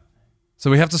 No. So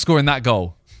we have to score in that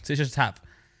goal. So it's just a tap.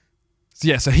 So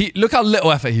yeah. So look how little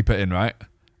effort he put in, right?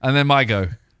 And then my go.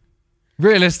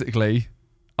 Realistically,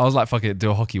 I was like, "Fuck it,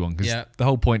 do a hockey one," because Yeah. the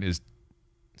whole point is,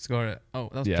 Score it. Oh,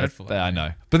 that was yeah, dreadful. I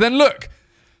know. But then look,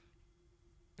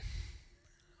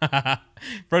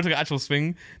 Bro took an actual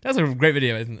swing. That's a great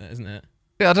video, isn't it?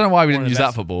 yeah, I don't know why we One didn't of the use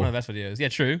best- that football. One of the best videos. Yeah,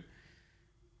 true.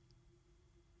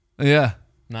 Yeah.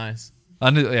 Nice. I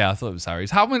thought it was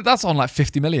Harry's. How many? That's on like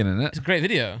 50 million, isn't it? It's a great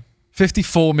video.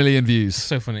 54 million views.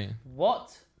 So funny.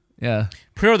 What? Yeah.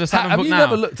 Pre-order the Sidemen Have book you now.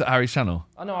 never looked at Harry's channel?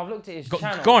 I know I've looked at his Go,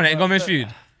 channel. go on it and go on but- most viewed.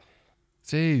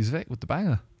 Jeez, Vic with the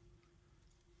banger.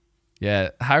 Yeah,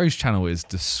 Harry's channel is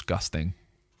disgusting.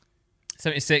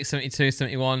 76, 72,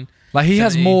 71. Like he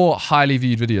has 70. more highly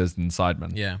viewed videos than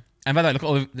Sidemen. Yeah. And by the way, look at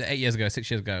all the 8 years ago, 6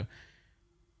 years ago.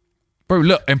 Bro,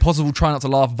 look, Impossible Try Not to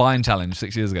Laugh Vine Challenge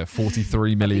 6 years ago,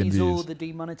 43 million Are these all views. the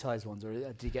demonetized ones, or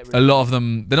did you get rid A of lot of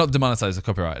them, they're not demonetized, they're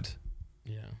copyrighted.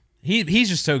 Yeah. He's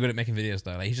just so good at making videos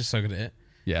though. Like he's just so good at it.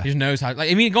 Yeah. He just knows how. Like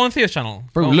I mean, go on Theo's channel.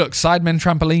 Bro, Go on. look, Sidemen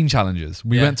trampoline challenges.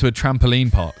 We Yeah. went to a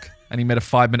trampoline park and he made a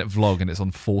 5-minute vlog and it's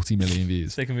on 40 million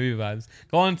views. Sick of movie vibes.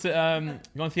 Go on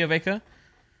Theo Baker.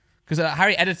 Because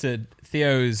Harry edited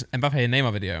Theo's Mbappe and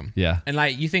Neymar video. Yeah. And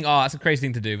like you think, oh, that's a crazy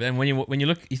thing to do. But then when you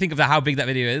look, you think of how big that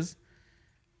video is.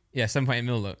 Yeah, 7.8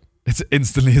 mil. Look. It's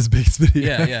instantly his biggest video.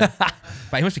 Yeah, yeah.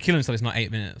 But he must be killing himself. It's not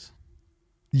 8 minutes.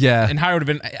 Yeah. And Harry would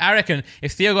have been. I reckon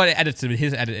if Theo got it edited with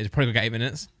his edit, it'd probably get 8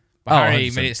 minutes. But Oh, Harry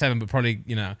 100%. made it 7, but probably,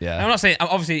 you know. Yeah. I'm not saying,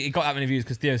 obviously, it got that many views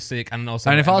because Theo's sick and also.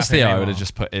 And if I was Mbappe Theo, made I would more. have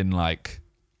just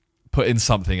put in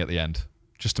something at the end,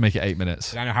 just to make it 8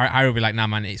 minutes. I know Harry would be like, nah,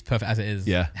 man, it's perfect as it is.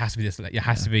 Yeah. It has to be this. Like, it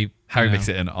has to be. Harry you know. makes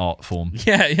it in art form.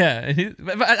 Yeah, yeah.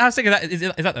 But I was thinking that is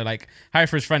that though, like Harry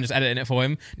for his friend just editing it for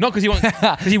him, not because he wants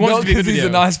because he wants Not it to be a good because he's video.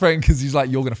 a nice friend, because he's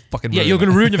like, you're gonna fucking Yeah, ruin you're it.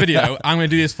 gonna ruin your video. I'm gonna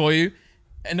do this for you.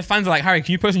 And the fans are like, Harry,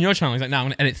 can you post on your channel? He's like, no, I'm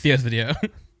gonna edit Theo's video.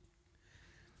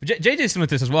 But JJ is similar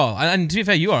to this as well. And to be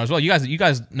fair, you are as well. You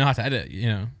guys know how to edit. You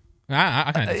know,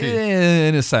 I can edit too.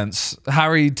 In a sense,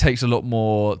 Harry takes a lot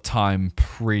more time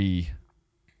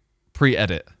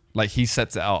pre-edit. Like he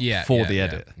sets it up for the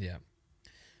edit. Yeah.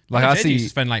 Like JJ I see. used to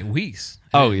spend like weeks.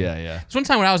 Oh yeah, yeah. There's one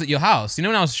time when I was at your house. You know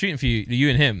when I was shooting for you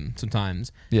and him.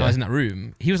 Sometimes Yeah. I was in that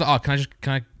room. He was like, "Oh,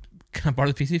 can I borrow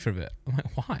the PC for a bit?" I'm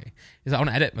like, "Why?" He's like, "I want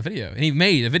to edit my video," and he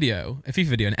made a FIFA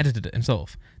video, and edited it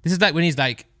himself. This is like when he's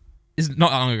like, "This is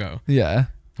not that long ago." Yeah.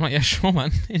 I'm like, "Yeah, sure,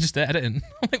 man." He's just there editing.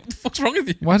 I'm like, "What the fuck's wrong with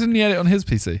you?" Why didn't he edit on his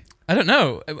PC? I don't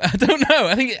know. I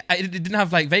think it didn't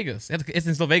have like Vegas. It had to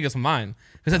install Vegas on mine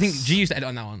because I think G used to edit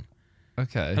on that one.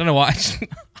 Okay. I don't know why.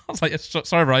 I was like, yeah,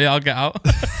 sorry, bro. Yeah, I'll get out.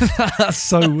 That's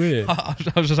so weird. I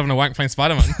was just having a wank playing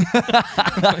Spider-Man.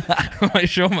 I'm like,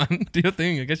 sure, man. Do your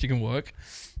thing. I guess you can work.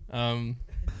 But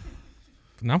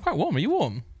now I'm quite warm. Are you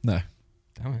warm? No.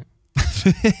 Damn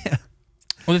it.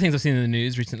 Other things I've seen in the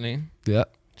news recently. Yeah.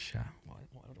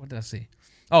 What did I see?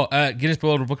 Oh, Guinness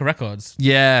World Book of Records.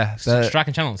 Yeah.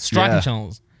 Striking channels. Striking yeah.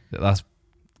 channels. That's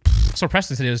I saw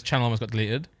Preston said his channel almost got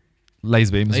deleted.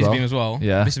 Laserbeam as well. Laserbeam as well.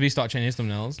 Yeah. Mr. B started changing his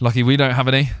thumbnails. Lucky we don't have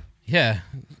any. Yeah.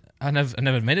 I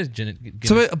never made a Guinness.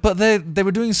 So, but they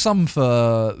were doing some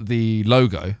for the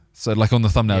logo. So, like on the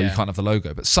thumbnail, you Yeah. can't have the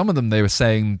logo. But some of them, they were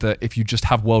saying that if you just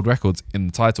have world records in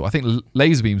the title, I think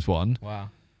Laserbeam's one. Wow.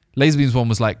 Laserbeam's one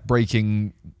was like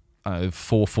breaking 4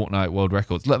 Fortnite world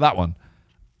records. Look, that one.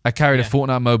 I carried a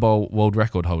Fortnite mobile world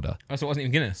record holder. Oh, so it wasn't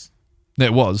even Guinness? No,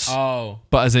 it was. Oh.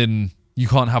 But as in, you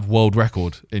can't have world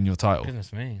record in your title.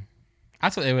 Goodness me. I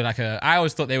thought they were I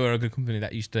always thought they were a good company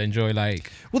that used to enjoy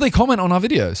like... Well, they comment on our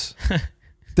videos.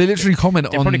 They literally comment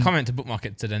They on... probably comment to bookmark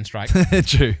it to then strike.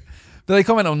 True. But they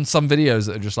comment on some videos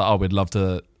that are just like, oh, we'd love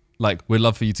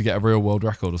for you to get a real world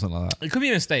record or something like that. It could be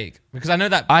a mistake because I know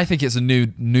that... I think it's a new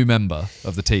member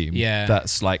of the team Yeah.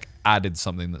 that's like added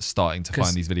something that's starting to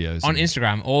find these videos. On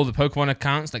Instagram, all the Pokemon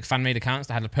accounts, like fan-made accounts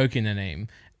that had a Poke in their name,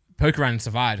 Pokerand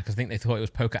survived because I think they thought it was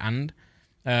Poker and...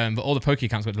 but all the Poke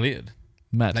accounts got deleted.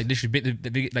 Mad. Like literally, the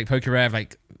big like Pokerare,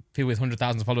 like people with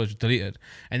 100,000 followers deleted,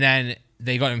 and then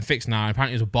they got them fixed now. And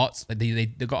apparently, it was bots. Like they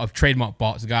got a trademark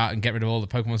bot to go out and get rid of all the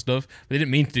Pokemon stuff, but they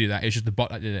didn't mean to do that. It was just the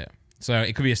bot that did it. So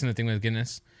it could be a similar thing with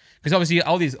Guinness, because obviously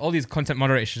all these content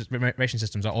moderation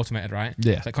systems are automated, right?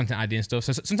 Yeah. It's like content ID and stuff.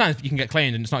 So sometimes you can get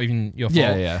claimed and it's not even your fault.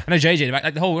 Yeah, yeah. I know JJ,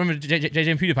 like the whole remember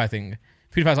JJ and PewDiePie thing.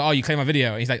 PewDiePie's like, oh, you claim my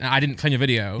video. And he's like, no, I didn't claim your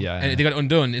video. Yeah, And yeah. they got it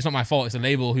undone. It's not my fault. It's a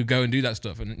label who go and do that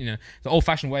stuff. And, you know, the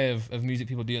old-fashioned way of music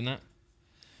people doing that.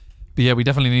 But yeah, we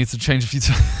definitely need to change a few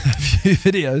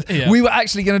videos. Yeah. We were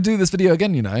actually going to do this video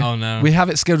again, you know. Oh, no. We have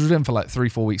it scheduled in for like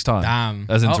 3-4 weeks time. Damn.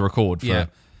 As in to Oh, record for yeah.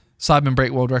 Sidemen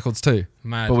break world records too.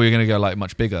 Mad. But we were going to go like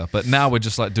much bigger. But now we're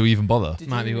just like, do we even bother? Did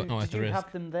Might be you, not worth did the you risk.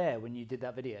 have them there when you did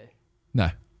that video?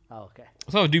 No. Oh, okay.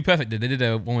 So Do Perfect did. They did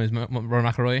a one with Rory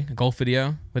McIlroy, a golf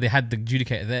video, where they had the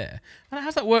adjudicator there. And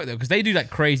how's that work though? Because they do like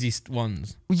crazy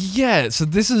ones. Yeah, so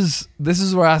this is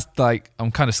where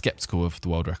I'm kind of skeptical of the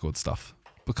world record stuff,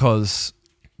 because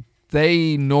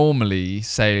they normally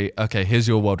say, okay, here's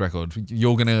your world record.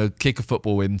 You're gonna kick a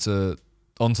football onto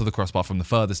the crossbar from the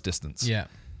furthest distance. Yeah.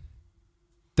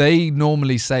 They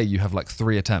normally say you have like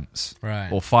 3 attempts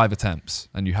Right. or 5 attempts,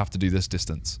 and you have to do this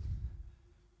distance.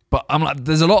 But I'm like,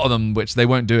 there's a lot of them which they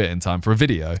won't do it in time for a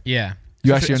video. Yeah.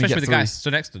 You Especially- actually only especially get with the 3. guy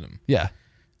stood next to them. Yeah.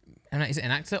 And is it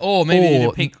an actor? Or maybe they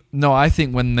didn't pick. No, I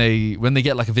think when they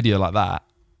get like a video like that,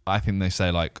 I think they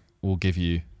say like, we'll give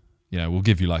you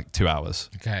like 2 hours.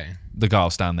 Okay. The guy will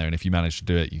stand there, and if you manage to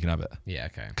do it, you can have it. Yeah.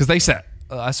 Okay. Because they set,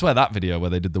 I swear that video where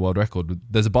they did the world record,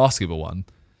 there's a basketball one.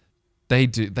 They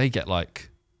get like,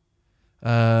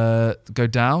 go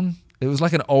down. It was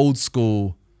like an old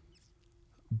school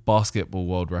basketball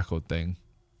world record thing.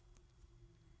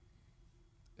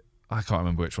 I can't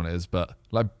remember which one it is, but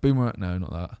like Boomer, no,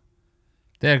 not that.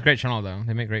 They're a great channel though.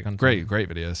 They make great content. Great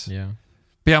videos. Yeah.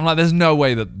 But yeah, I'm like, there's no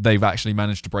way that they've actually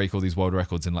managed to break all these world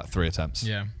records in like 3 attempts.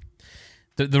 Yeah.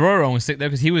 The Rory one was sick though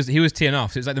because he was teeing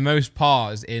off. So it was like the most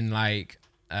pars in like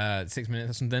 6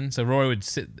 minutes or something. So Rory would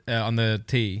sit on the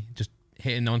tee, just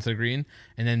hitting onto the green,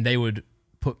 and then they would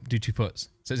do 2 puts.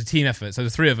 So it's a team effort. So the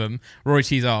 3 of them, Rory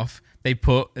tees off, they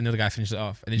put, and the other guy finishes it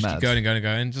off, and they just keep going and going and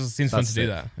going. It just seems fun to do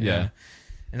that. Yeah.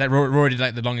 And like Rory did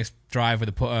like the longest drive with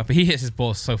a putter, but he hits his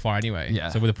ball so far anyway. Yeah.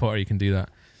 So with a putter, you can do that.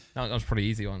 That was probably an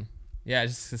easy one. Yeah,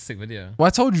 it's just a sick video. Well, I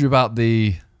told you about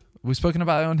we've spoken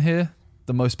about it on here.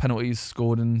 The most penalties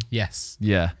scored in. Yes.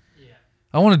 Yeah.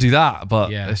 I want to do that,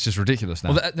 but it's just ridiculous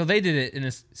now. Well, they did it in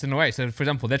a similar way. So, for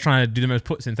example, they're trying to do the most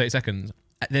puts in 30 seconds.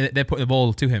 They're putting the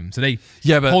ball to him. So they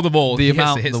hold the ball. The he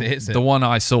amount, hits it. The one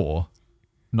I saw,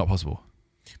 not possible.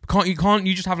 Can't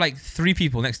you just have like 3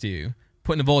 people next to you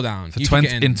putting the ball down For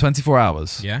in 24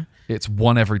 hours. Yeah. It's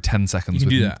 1 every 10 seconds. You can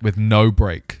do that with no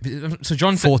break. So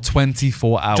John for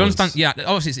 24 hours. John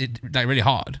obviously it's like really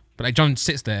hard, but like John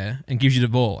sits there and gives you the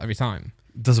ball every time.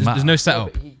 Doesn't matter. There's no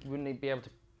setup. But wouldn't he be able to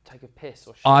take a piss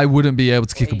or shit? I wouldn't be able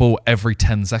to kick a ball every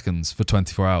 10 seconds for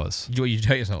 24 hours. You'd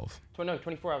hurt yourself.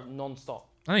 24 hours non-stop.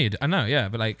 I know, yeah,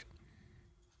 but like,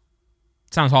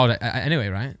 sounds hard anyway,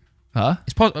 right? Huh?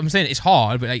 I'm saying it's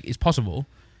hard, but like it's possible.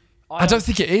 I don't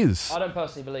think it is. I don't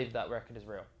personally believe that record is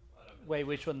real. Wait,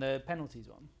 which one? The penalties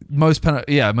one? Most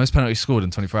penalties scored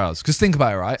in 24 hours. Because think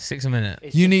about it, right? 6 a minute.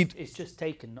 It's just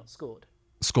taken, not scored.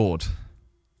 Scored.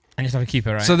 And you just have a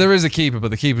keeper, right? So there is a keeper,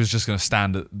 but the keeper's just going to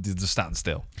stand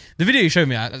still. The video you showed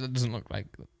me, it doesn't look like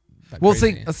that Well,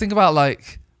 crazy. think about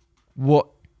like what?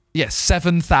 Yeah,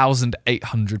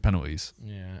 7,800 penalties.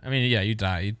 Yeah, I mean, yeah, you'd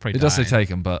die. You'd probably It die. does say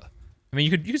taken, but I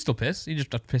mean, you could still piss. You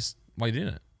just have to piss while you're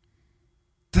doing it.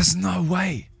 there's no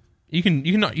way. You can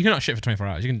not shit for 24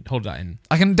 hours. You can hold that in.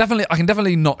 I can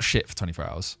definitely not shit for 24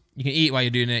 hours. You can eat while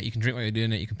you're doing it. You can drink while you're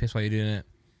doing it. You can piss while you're doing it.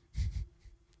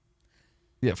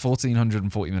 Yeah,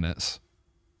 1,440 minutes.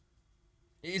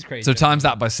 It is crazy. So times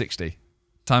that by 60.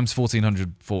 Times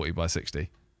 1,440 by 60.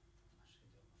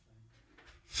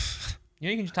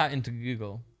 You can just type into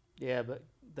Google. Yeah, but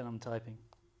then I'm typing.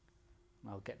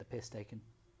 I'll get the piss taken.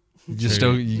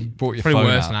 You brought your Probably phone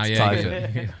worse out now. to Yeah, type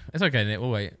it. it's okay, Nick.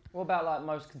 We'll wait. What about like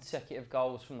most consecutive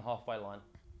goals from the halfway line?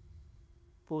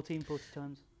 40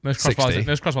 times. Most 60.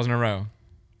 crossbars in a row.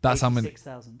 That's how many.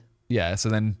 6,000. Yeah, so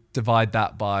then divide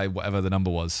that by whatever the number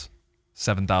was.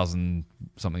 7,000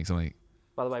 something.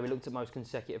 By the way, we looked at most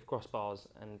consecutive crossbars,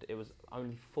 and it was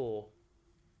only 4.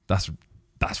 That's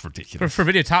ridiculous. For a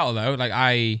video title though, like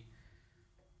I'm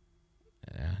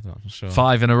not sure.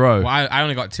 5 in a row. Well, I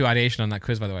only got 2 ideation on that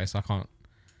quiz, by the way, so I can't.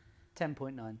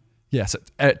 10.9. Yeah, so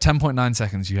at 10.9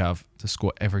 seconds you have to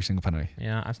score every single penalty.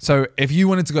 Yeah. So if you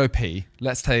wanted to go pee,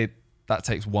 let's say that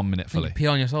takes 1 minute fully. Pee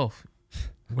on yourself.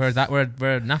 We're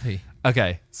nappy.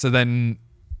 Okay, so then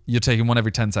you're taking 1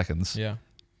 every 10 seconds. Yeah.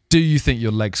 Do you think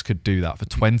your legs could do that for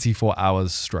 24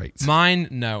 hours straight? Mine,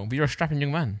 no. But you're a strapping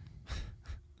young man.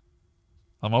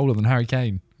 I'm older than Harry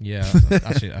Kane. Yeah,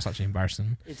 that's actually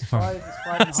embarrassing. It's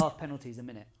 5.5 penalties a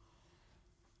minute.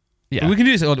 Yeah. But we can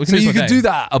do this. So you could do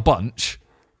that a bunch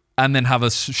and then have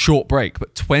a short break,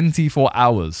 but 24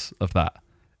 hours of that,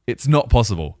 it's not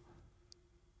possible.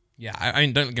 Yeah, I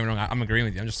mean, don't get me wrong. I'm agreeing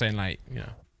with you. I'm just saying, like, you know.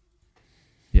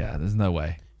 Yeah, there's no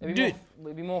way. It'd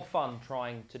be more fun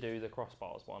trying to do the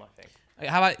crossbars one, I think.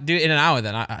 How about do it in an hour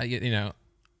then?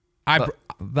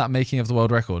 That making of the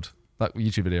world record, that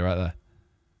YouTube video right there.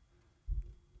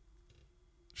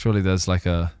 Surely there's like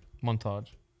a montage,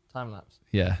 time lapse.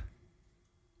 Yeah.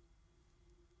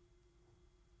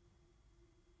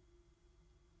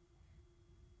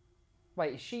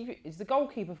 Wait, is the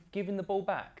goalkeeper giving the ball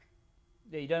back?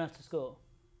 Yeah, you don't have to score.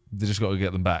 They just got to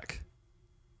get them back.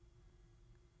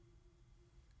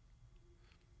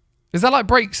 Is that like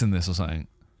breaks in this or something?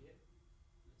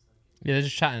 Yeah, they're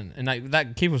just chatting, and like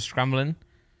that keeper was scrambling.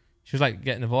 She was like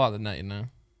getting the ball out of the net, you know.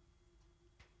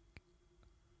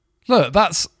 Look,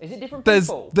 that's. Is it different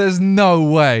people? There's no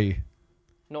way.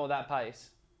 Not at that pace.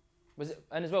 Was it?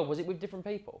 And as well, was it with different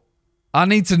people? I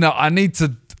need to know.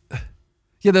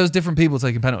 Yeah, there was different people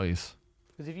taking penalties.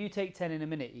 Because if you take 10 in a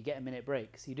minute, you get a minute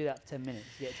break. So you do that for 10 minutes,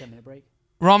 you get a 10-minute break.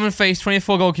 Ramen faced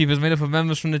 24 goalkeepers made up of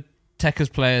members from the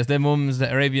Techers players, their mums,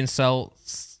 the Arabian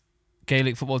Celts,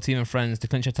 Gaelic football team and friends to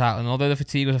clinch her title. And although the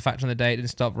fatigue was a factor on the day, it didn't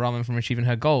stop Ramen from achieving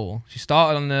her goal. She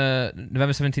started on the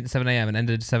November 17th at 7 a.m. and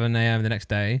ended at 7 a.m. the next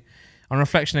day. On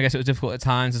reflection, I guess it was difficult at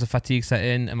times as the fatigue set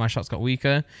in and my shots got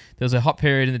weaker. There was a hot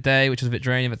period in the day, which was a bit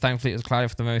draining, but thankfully it was cloudy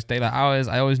for the most daylight hours.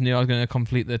 I always knew I was going to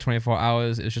complete the 24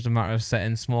 hours. It was just a matter of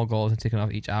setting small goals and ticking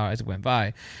off each hour as it went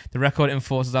by. The record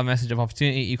enforces our message of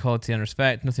opportunity, equality and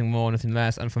respect. Nothing more, nothing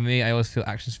less. And for me, I always feel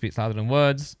action speaks louder than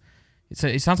words.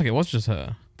 It sounds like it was just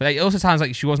her. But it also sounds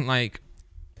like she wasn't like...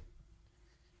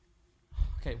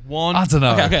 Okay, one... I don't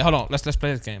know. Okay, hold on. Let's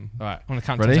play this game. All right. I'm going to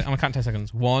count. Ready? I'm going to count 10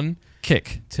 seconds. 1...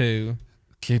 Kick. 2...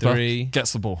 Keeper 3,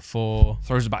 gets the ball, 4,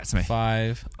 throws it back to me.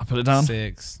 5. I put it down.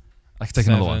 6. I could take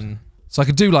 7. another one. So I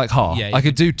could do like half. Yeah, I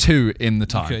could do 2 in the You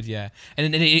time. could, yeah.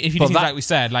 And then if you do But things that- like we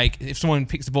said, like if someone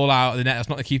picks the ball out of the net that's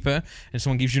not the keeper, and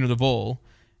someone gives you another ball,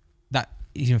 that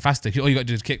is even faster. All you got to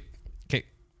do is kick.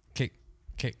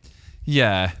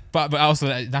 Yeah. But also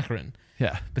knackering.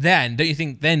 Yeah. But then, don't you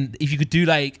think then if you could do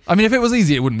like I mean, if it was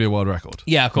easy, it wouldn't be a world record.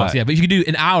 yeah, of course, Right. yeah. But if you could do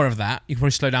an hour of that, you could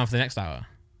probably slow down for the next hour.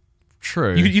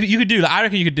 True. You could do like I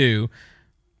reckon you could do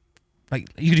like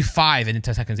you could do 5 in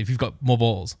 10 seconds if you've got more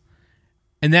balls,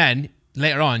 and then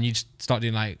later on you just start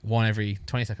doing like 1 every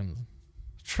 20 seconds.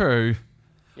 True.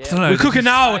 Yeah. I don't know. We're cooking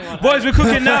now, Hang on, boys. We're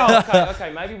cooking now.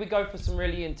 Okay, maybe we go for some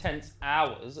really intense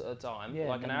hours at a time, Yeah,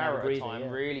 like an and then hour have a at a breather, time. yeah.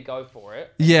 Really go for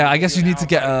it. Yeah, I guess you an need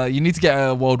to hour get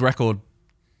a world record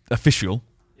official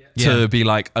to Yeah. be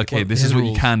like, okay, Well, this here's is what the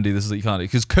you rules. can do, this is what you can't do.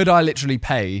 Because could I literally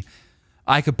pay?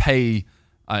 I could pay,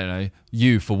 I don't know,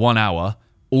 you for 1 hour.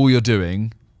 All you're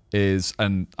doing is,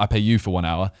 and I pay you for 1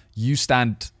 hour. You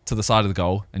stand to the side of the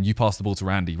goal and you pass the ball to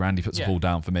Randy. Randy puts Yeah. the ball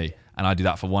down for me, and I do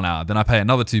that for 1 hour. Then I pay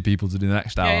another 2 people to do the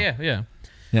next hour. Yeah. Yeah.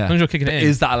 As long as you're kicking it in.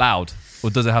 Is that allowed, or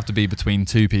does it have to be between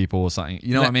 2 people or something?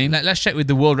 You know what I mean? Let's check with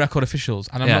the world record officials,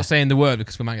 and I'm Yeah. not saying the word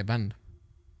because we might get banned.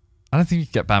 I don't think you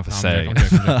can get banned for No, saying.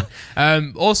 I'm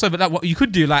joking. Also, but what you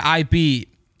could do, like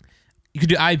you could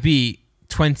do IB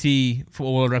 20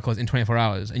 for world records in 24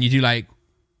 hours, and you do like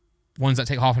ones that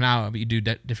take half an hour, but you do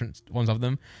different ones of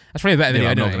them. That's probably a better Yeah, video.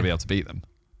 I'm not Anyway. going to be able to beat them.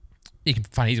 You can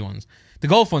find easy ones. The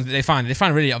golf ones that they find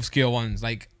really obscure ones,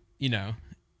 like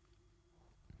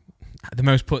the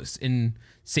most puts in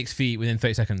 6 feet within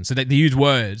 30 seconds. So they use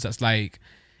words that's like.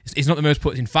 It's not the most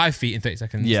puts in 5 feet in 30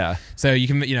 seconds. Yeah. So you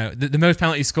can, the most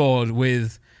penalties scored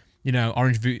with,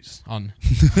 orange boots on.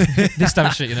 This type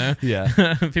of shit, Yeah.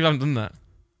 People haven't done that.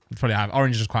 They probably have.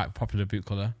 Orange is quite a popular boot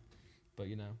colour. But,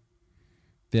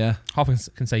 Yeah. Hopkins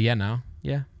can say yeah now.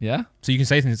 Yeah. Yeah. So you can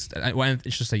say things,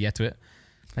 it's just say yeah to it.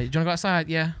 Like, do you want to go outside?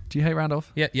 Yeah. Do you hate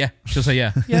Randolph? Yeah. She'll say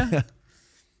yeah. Yeah.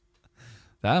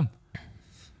 Damn.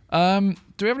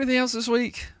 Do we have anything else this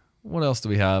week? What else do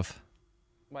we have?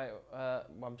 Wait,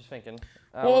 I'm just thinking.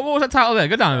 What was that title there?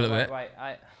 Go down a little bit. Wait,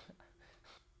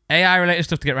 AI related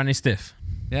stuff to get Randy stiff.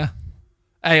 Yeah.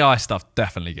 AI stuff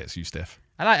definitely gets you stiff.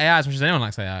 I like AI as much as anyone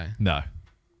likes AI. No.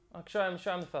 I'll show him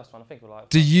the first one. I think we'll like it.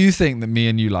 Do you think that me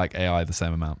and you like AI the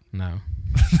same amount? No.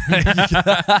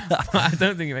 I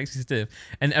don't think it makes you stiff.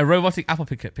 And a robotic apple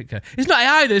picker. It's not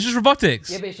AI though, it's just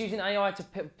robotics. Yeah, but it's using AI to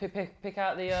pick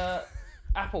out the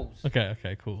apples.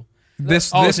 Okay, cool.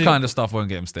 This Oh, this so- kind of stuff won't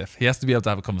get him stiff. He has to be able to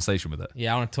have a conversation with it.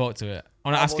 Yeah, I want to talk to it. I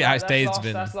want to ask Well, it how its that's day's last-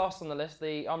 been. That's last on the list.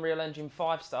 The Unreal Engine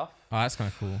 5 stuff. Oh, that's kind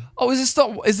of cool. Oh, is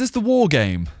this the war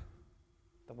game?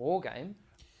 The war game.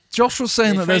 Josh was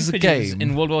saying They that there's a trained pigeons game.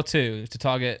 in World War II to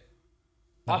target.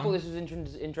 I thought this was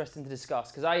interesting to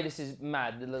discuss because this is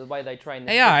mad. The way they train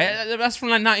this AI, pigeon. that's from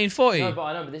like 1940. No, but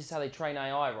I know. But this is how they train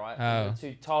AI, right? Oh.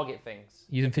 To target things.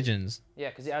 Using pigeons. Yeah,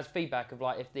 because it has feedback of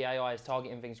like if the AI is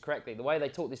targeting things correctly. The way they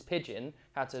taught this pigeon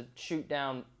how to shoot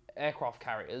down aircraft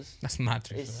carriers That's mad.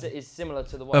 To be is fair. similar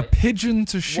to the way. A pigeon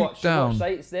to shoot Watch, down.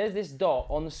 there's this dot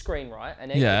on the screen, right?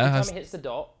 And then Yeah, every has- time it hits the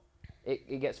dot,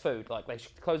 it gets food. Like they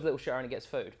close the little shutter and it gets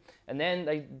food. And then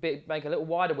they make a little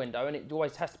wider window and it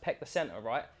always has to peck the center,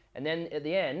 right? And then at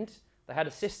the end, they had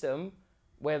a system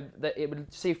where it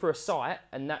would see through a sight,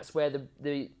 and that's where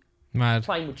the Mad.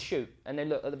 plane would shoot. And then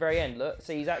look at the very end,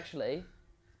 see he's actually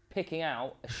picking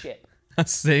out a ship.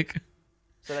 That's sick.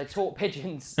 So they taught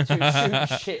pigeons to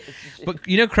shoot shit. But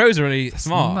crows are really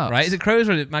smart, nuts. right? Is it crows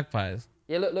or is it magpies?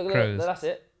 Yeah, look, Crows. that's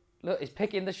it. Look, it's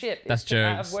picking the ship. That's it's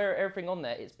out of jokes. where everything on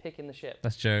there, it's picking the ship.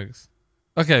 That's jokes.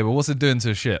 Okay, but what's it doing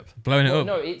to a ship? Blowing it Well,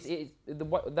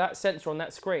 up. no, that sensor on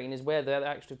that screen is where they're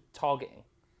actually targeting.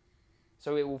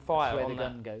 So it will fire Where on the that.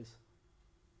 gun goes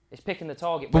It's picking the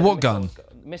target. But where what the gun?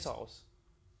 Missiles.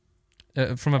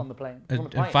 From on the plane. From a a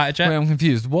plane. fighter jet. Wait, I'm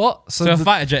confused. What? So a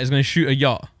fighter jet is going to shoot a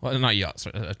yacht. Well, not a yacht,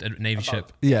 sorry, a navy boat.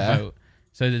 ship. Yeah. A boat.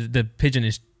 So the pigeon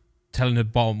is telling the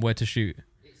bomb where to shoot.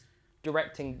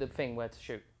 Directing the thing where to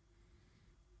shoot.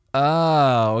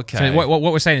 Oh, okay. So what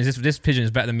we're saying is this pigeon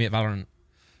is better than me at Valorant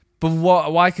But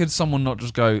why could someone not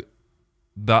just go,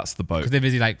 that's the boat? because they're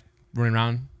busy like running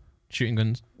around shooting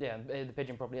guns. Yeah, and the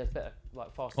pigeon probably has better,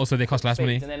 like fast. Also, they cost less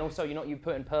money. speeds. And then also, you're not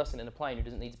putting a person in a plane who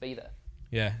doesn't need to be there.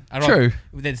 Yeah, True.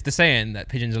 It's the saying that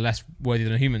pigeons are less worthy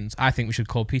than humans. I think we should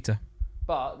call Peter.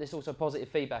 But there's also positive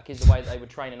feedback is the way that they would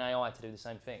train an AI to do the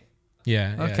same thing.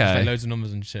 Yeah. It's Okay. like loads of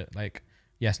numbers and shit. Like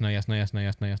yes, no, yes, no, yes, no,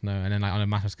 yes, no, yes, no, and then like on a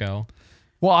massive scale.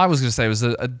 What I was going to say was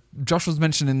Josh was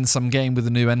mentioning some game with a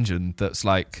new engine that's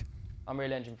like,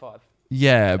 Unreal Engine 5.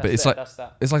 yeah, but That's it's it, like that's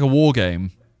that. it's like a war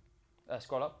game.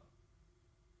 Scroll up.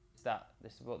 It's that.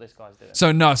 this is what this guy's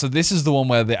doing. So this is the one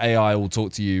where the AI will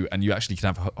talk to you and you actually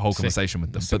can have a whole conversation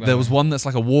with them. But there was one that's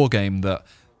like a war game that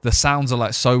the sounds are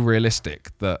like so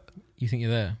realistic that You think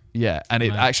you're there? yeah, and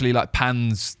it actually like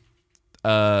pans.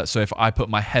 So if I put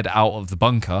my head out of the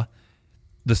bunker,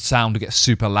 the sound gets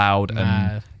super loud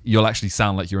and you'll actually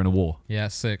sound like you're in a war. Yeah,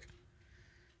 sick.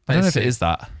 I don't know if it is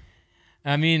that.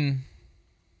 I mean,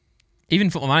 even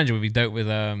Football Manager would be dope with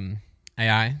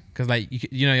AI, because like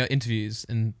you know your interviews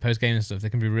and post game and stuff, they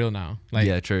can be real now. Like,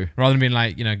 yeah, true. Rather than being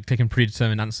like, you know, clicking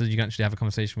predetermined answers, you can actually have a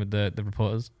conversation with the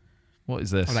reporters. What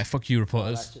is this? I'm like, fuck you,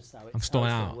 reporters. That's just how I'm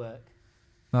storming how it's out. gonna work.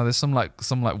 No, there's some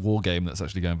like war game that's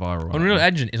actually going viral. Right Unreal now.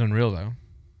 Engine is Unreal though.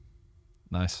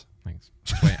 Nice. Thanks.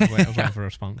 I was waiting for a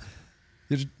response.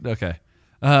 Okay.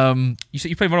 You said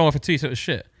you played Modern Warfare 2, so it was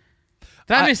shit.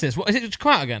 Did I miss this? What is it? Just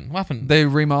come out again? What happened? They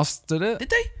remastered it. Did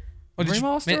they? Or did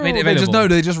Remastered? you made it They available?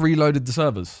 they just reloaded the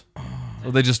servers.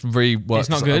 Or they just reworked. It's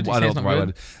not good? I You say don't it's know not the right good?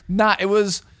 word. Nah, it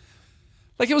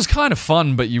was kind of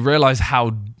fun, but you realise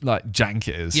how like jank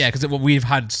it is. Yeah, because we've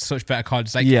had such better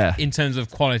cards. Like, Yeah. in terms of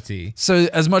quality. So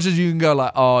as much as you can go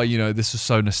like, oh, you know, this is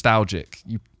so nostalgic.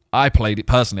 I played it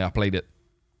personally. I played it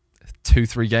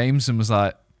 2-3 games and was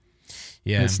like,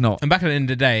 Yeah, it's not. And back at the end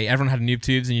of the day, everyone had noob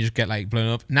tubes and you just get like blown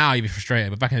up. Now you'd be frustrated,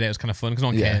 but back in the day it was kind of fun because no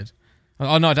one Yeah. cared.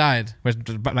 Oh no, I died. Whereas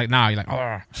like now you're like,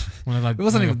 oh, It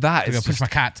wasn't even that. It's It's push just, my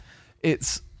cat.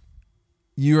 it's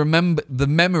you remember the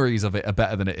memories of it are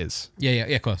better than it is. Yeah,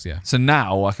 of course, yeah. So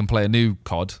now I can play a new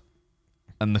COD,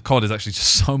 and the COD is actually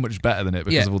just so much better than it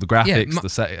because Yeah. of all the graphics, Yeah, the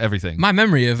set, everything. My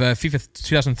memory of FIFA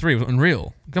 2003 was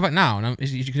unreal. Go back now, and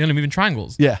you can only move in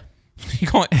triangles. yeah, You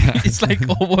can't. It's like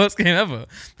the worst game ever.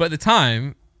 But at the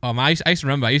time, I used to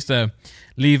remember. I used to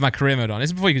leave my career mode on. This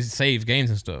is before you could save games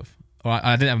and stuff. Or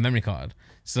I didn't have a memory card,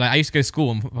 so like, I used to go to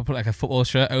school and put like a football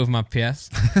shirt over my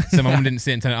PS, so my mum didn't see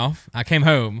it and turn it off. I came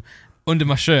home under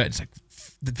my shirt. It's like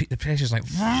the PS is like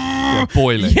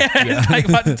boiling. yeah, it's like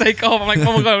about to take off. I'm like,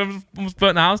 oh my god, I almost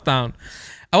burnt the house down.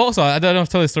 Also, I don't know if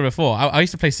I've told this story before. I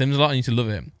used to play Sims a lot and used to love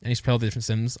it. I used to play all the different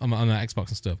Sims on the Xbox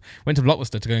and stuff. Went to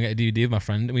Blockbuster to go and get a DVD with my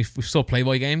friend, and we saw a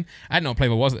Playboy game. I didn't know what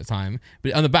Playboy was at the time,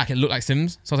 but on the back it looked like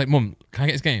Sims. So I was like, Mum, can I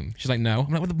get this game? She's like, no.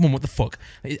 I'm like, Mum, what the fuck?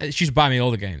 She used to buy me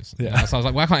all the games. Yeah. You know? So I was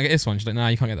like, why can't I get this one? She's like, nah,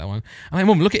 you can't get that one. I'm like,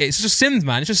 Mum, look at it. It's just Sims,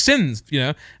 man. It's just Sims, you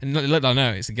know? And little I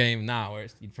know, it's a game now where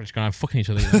you're probably just going to fucking each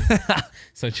other. You know?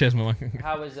 So cheers, Mum.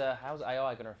 How's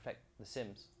AI going to affect The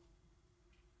Sims?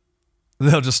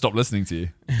 They'll just stop listening to you.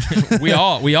 we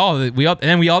are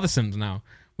the Sims now.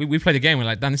 We play the game. We're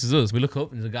like, Dan, this is us. We look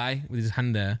up and there's a guy with his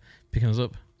hand there picking us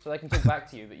up. So they can talk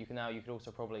back to you, but you could also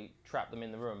probably trap them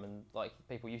in the room and like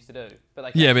people used to do.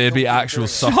 But they Yeah, but it'd be talk to you actual during it.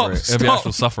 suffering. It'd be Stop.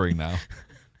 actual suffering now.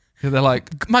 Yeah, they're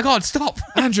like, My God, stop!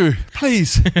 Andrew,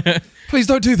 please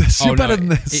don't do this. You're better than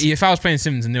this. If I was playing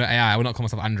Sims and knew AI, I would not call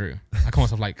myself Andrew. I call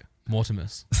myself like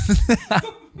Mortimus.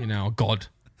 You know, God.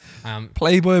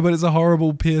 Playboy, but it's a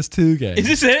horrible PS2 game. Is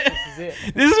this it?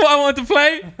 This is what I wanted to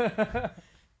play?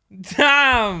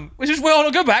 Damn! Which is, well,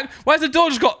 go back. Why has the door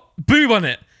just got boob on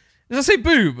it? Does that say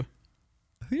boob?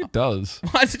 I think it does.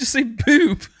 Why does it just say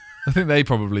boob? I think they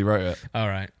probably wrote it. All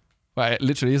right. But it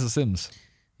literally is The Sims.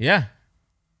 Yeah.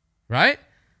 Right?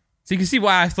 So you can see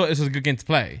why I thought this was a good game to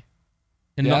play.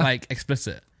 And Yeah. not like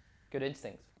explicit. Good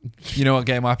instinct. You know what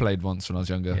game I played once when I was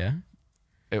younger? Yeah.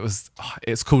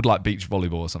 It's called like beach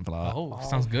volleyball or something like that. Oh,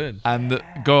 sounds good. And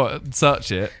go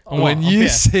search it. On when what? On you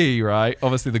PS? see, right,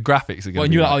 obviously the graphics are going Well, to and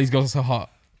be you're like, like, oh, these girls are so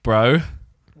hot. bro.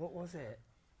 What was it?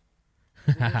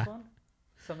 Was it this one?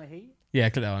 Summer Heat? Yeah,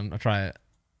 click that one. I'll try it.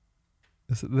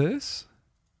 Is it this?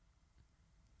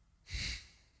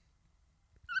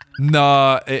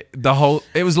 No, it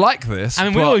was like this. I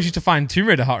mean, we but always used to find Tomb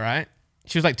Raider hot, right?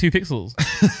 She was like 2 pixels.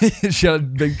 she had a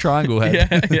big triangle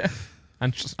head. yeah.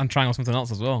 And trying on something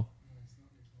else as well.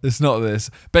 It's not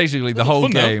this. Basically, the This was whole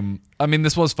fun, though. game. I mean,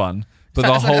 this was fun, but the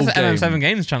That's whole the game. MM7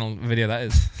 Games channel video that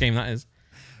is. Game that is.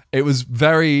 It was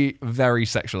very, very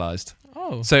sexualized.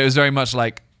 Oh. So it was very much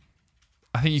like,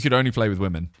 I think you could only play with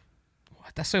women.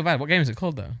 That's so bad. What game is it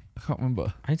called, though? I can't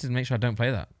remember. I need to make sure I don't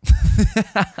play that.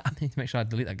 I need to make sure I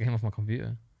delete that game off my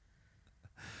computer.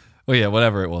 Oh yeah,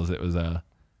 whatever it was. I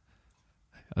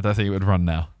don't think it would run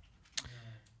now.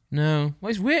 No. Well,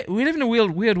 it's weird. We live in a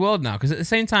weird world now, because at the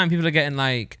same time, people are getting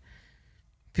like,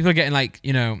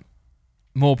 you know,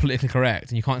 more politically correct,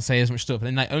 and you can't say as much stuff. And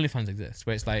then like OnlyFans exists,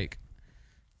 where it's like,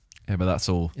 Yeah, but that's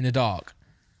all. in the dark.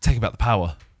 Take back the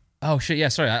power. Oh shit! Yeah,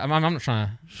 sorry. I'm not trying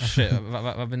to. Oh, shit,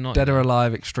 I've been not. Dead or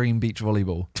Alive Extreme Beach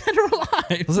Volleyball. Dead or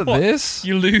alive. Was it What? this?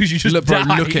 You lose. You just Look, bro,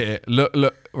 die. look at it.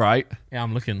 Look. Right. Yeah,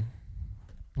 I'm looking.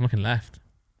 I'm looking left.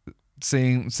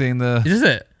 Seeing the. Is this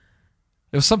it?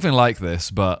 It was something like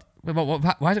this, but Wait,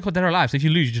 why is it called Dead or Alive? So if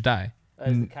you lose, you just die.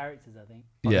 As the characters, I think.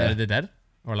 Yeah. They're dead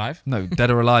or alive? No, Dead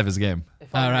or Alive is a game.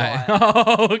 If I'm right. right,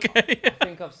 Oh, okay. I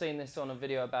think I've seen this on a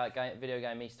video about video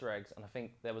game Easter eggs, and I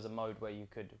think there was a mode where you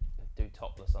could do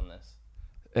topless on this.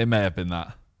 It may have been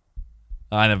that.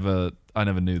 I never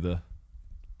knew the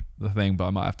thing, but I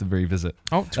might have to revisit.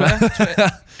 Oh,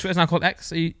 Twitter's now called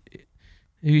X. Are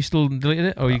you still deleted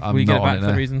it, or I'm will you get it not on back it for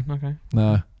the now. reason? Okay.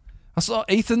 No. I saw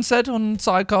Ethan said on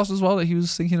Sidecast as well that he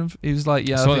was thinking of. He was like,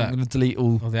 "Yeah, I saw think that. I'm gonna delete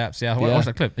all." All the apps. Yeah. Yeah. What's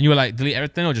that clip? And you were like, delete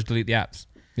everything or just delete the apps?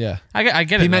 Yeah. I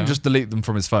get it. He meant though. just delete them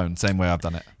from his phone, same way I've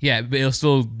done it. Yeah, but he'll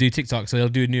still do TikTok, so he'll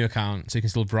do a new account, so you can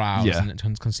still browse Yeah.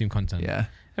 and consume content. Yeah.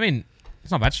 I mean,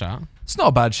 it's not a bad shot. It's not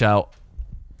a bad shout.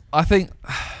 I think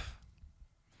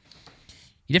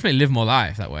You definitely live more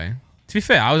life that way. To be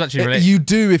fair, I was actually really. you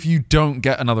do if you don't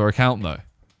get another account though.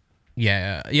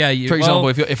 Yeah. For example,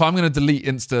 if I'm going to delete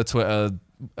Insta, Twitter,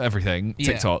 everything,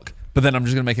 Yeah. TikTok, but then I'm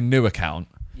just going to make a new account,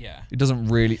 yeah, it doesn't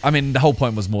really. I mean, the whole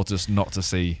point was more just not to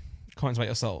see. comments about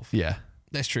yourself. Yeah,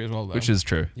 That's true as well, though. which is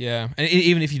true. Yeah, and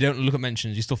even if you don't look at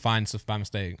mentions, you still find stuff by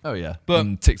mistake. Oh yeah, But-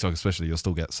 and TikTok especially, you'll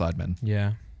still get sidemen.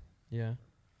 Yeah.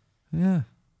 Yeah.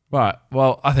 Right.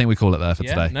 Well, I think we call it there for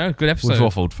Yeah. today. No, good episode. We've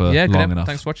waffled for good long enough.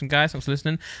 Thanks for watching, guys. Thanks for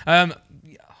listening.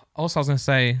 Also, I was going to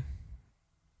say,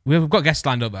 we've got guests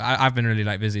lined up, but I've been really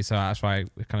busy, so that's why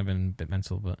we've kind of been a bit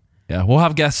mental. But Yeah, we'll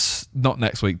have guests not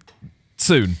next week,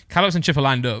 soon. Callux and Chip are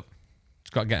lined up.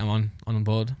 Just got to get them on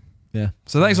board. Yeah.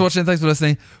 So thanks for watching. Thanks for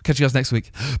listening. Catch you guys next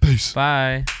week. Peace.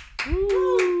 Bye.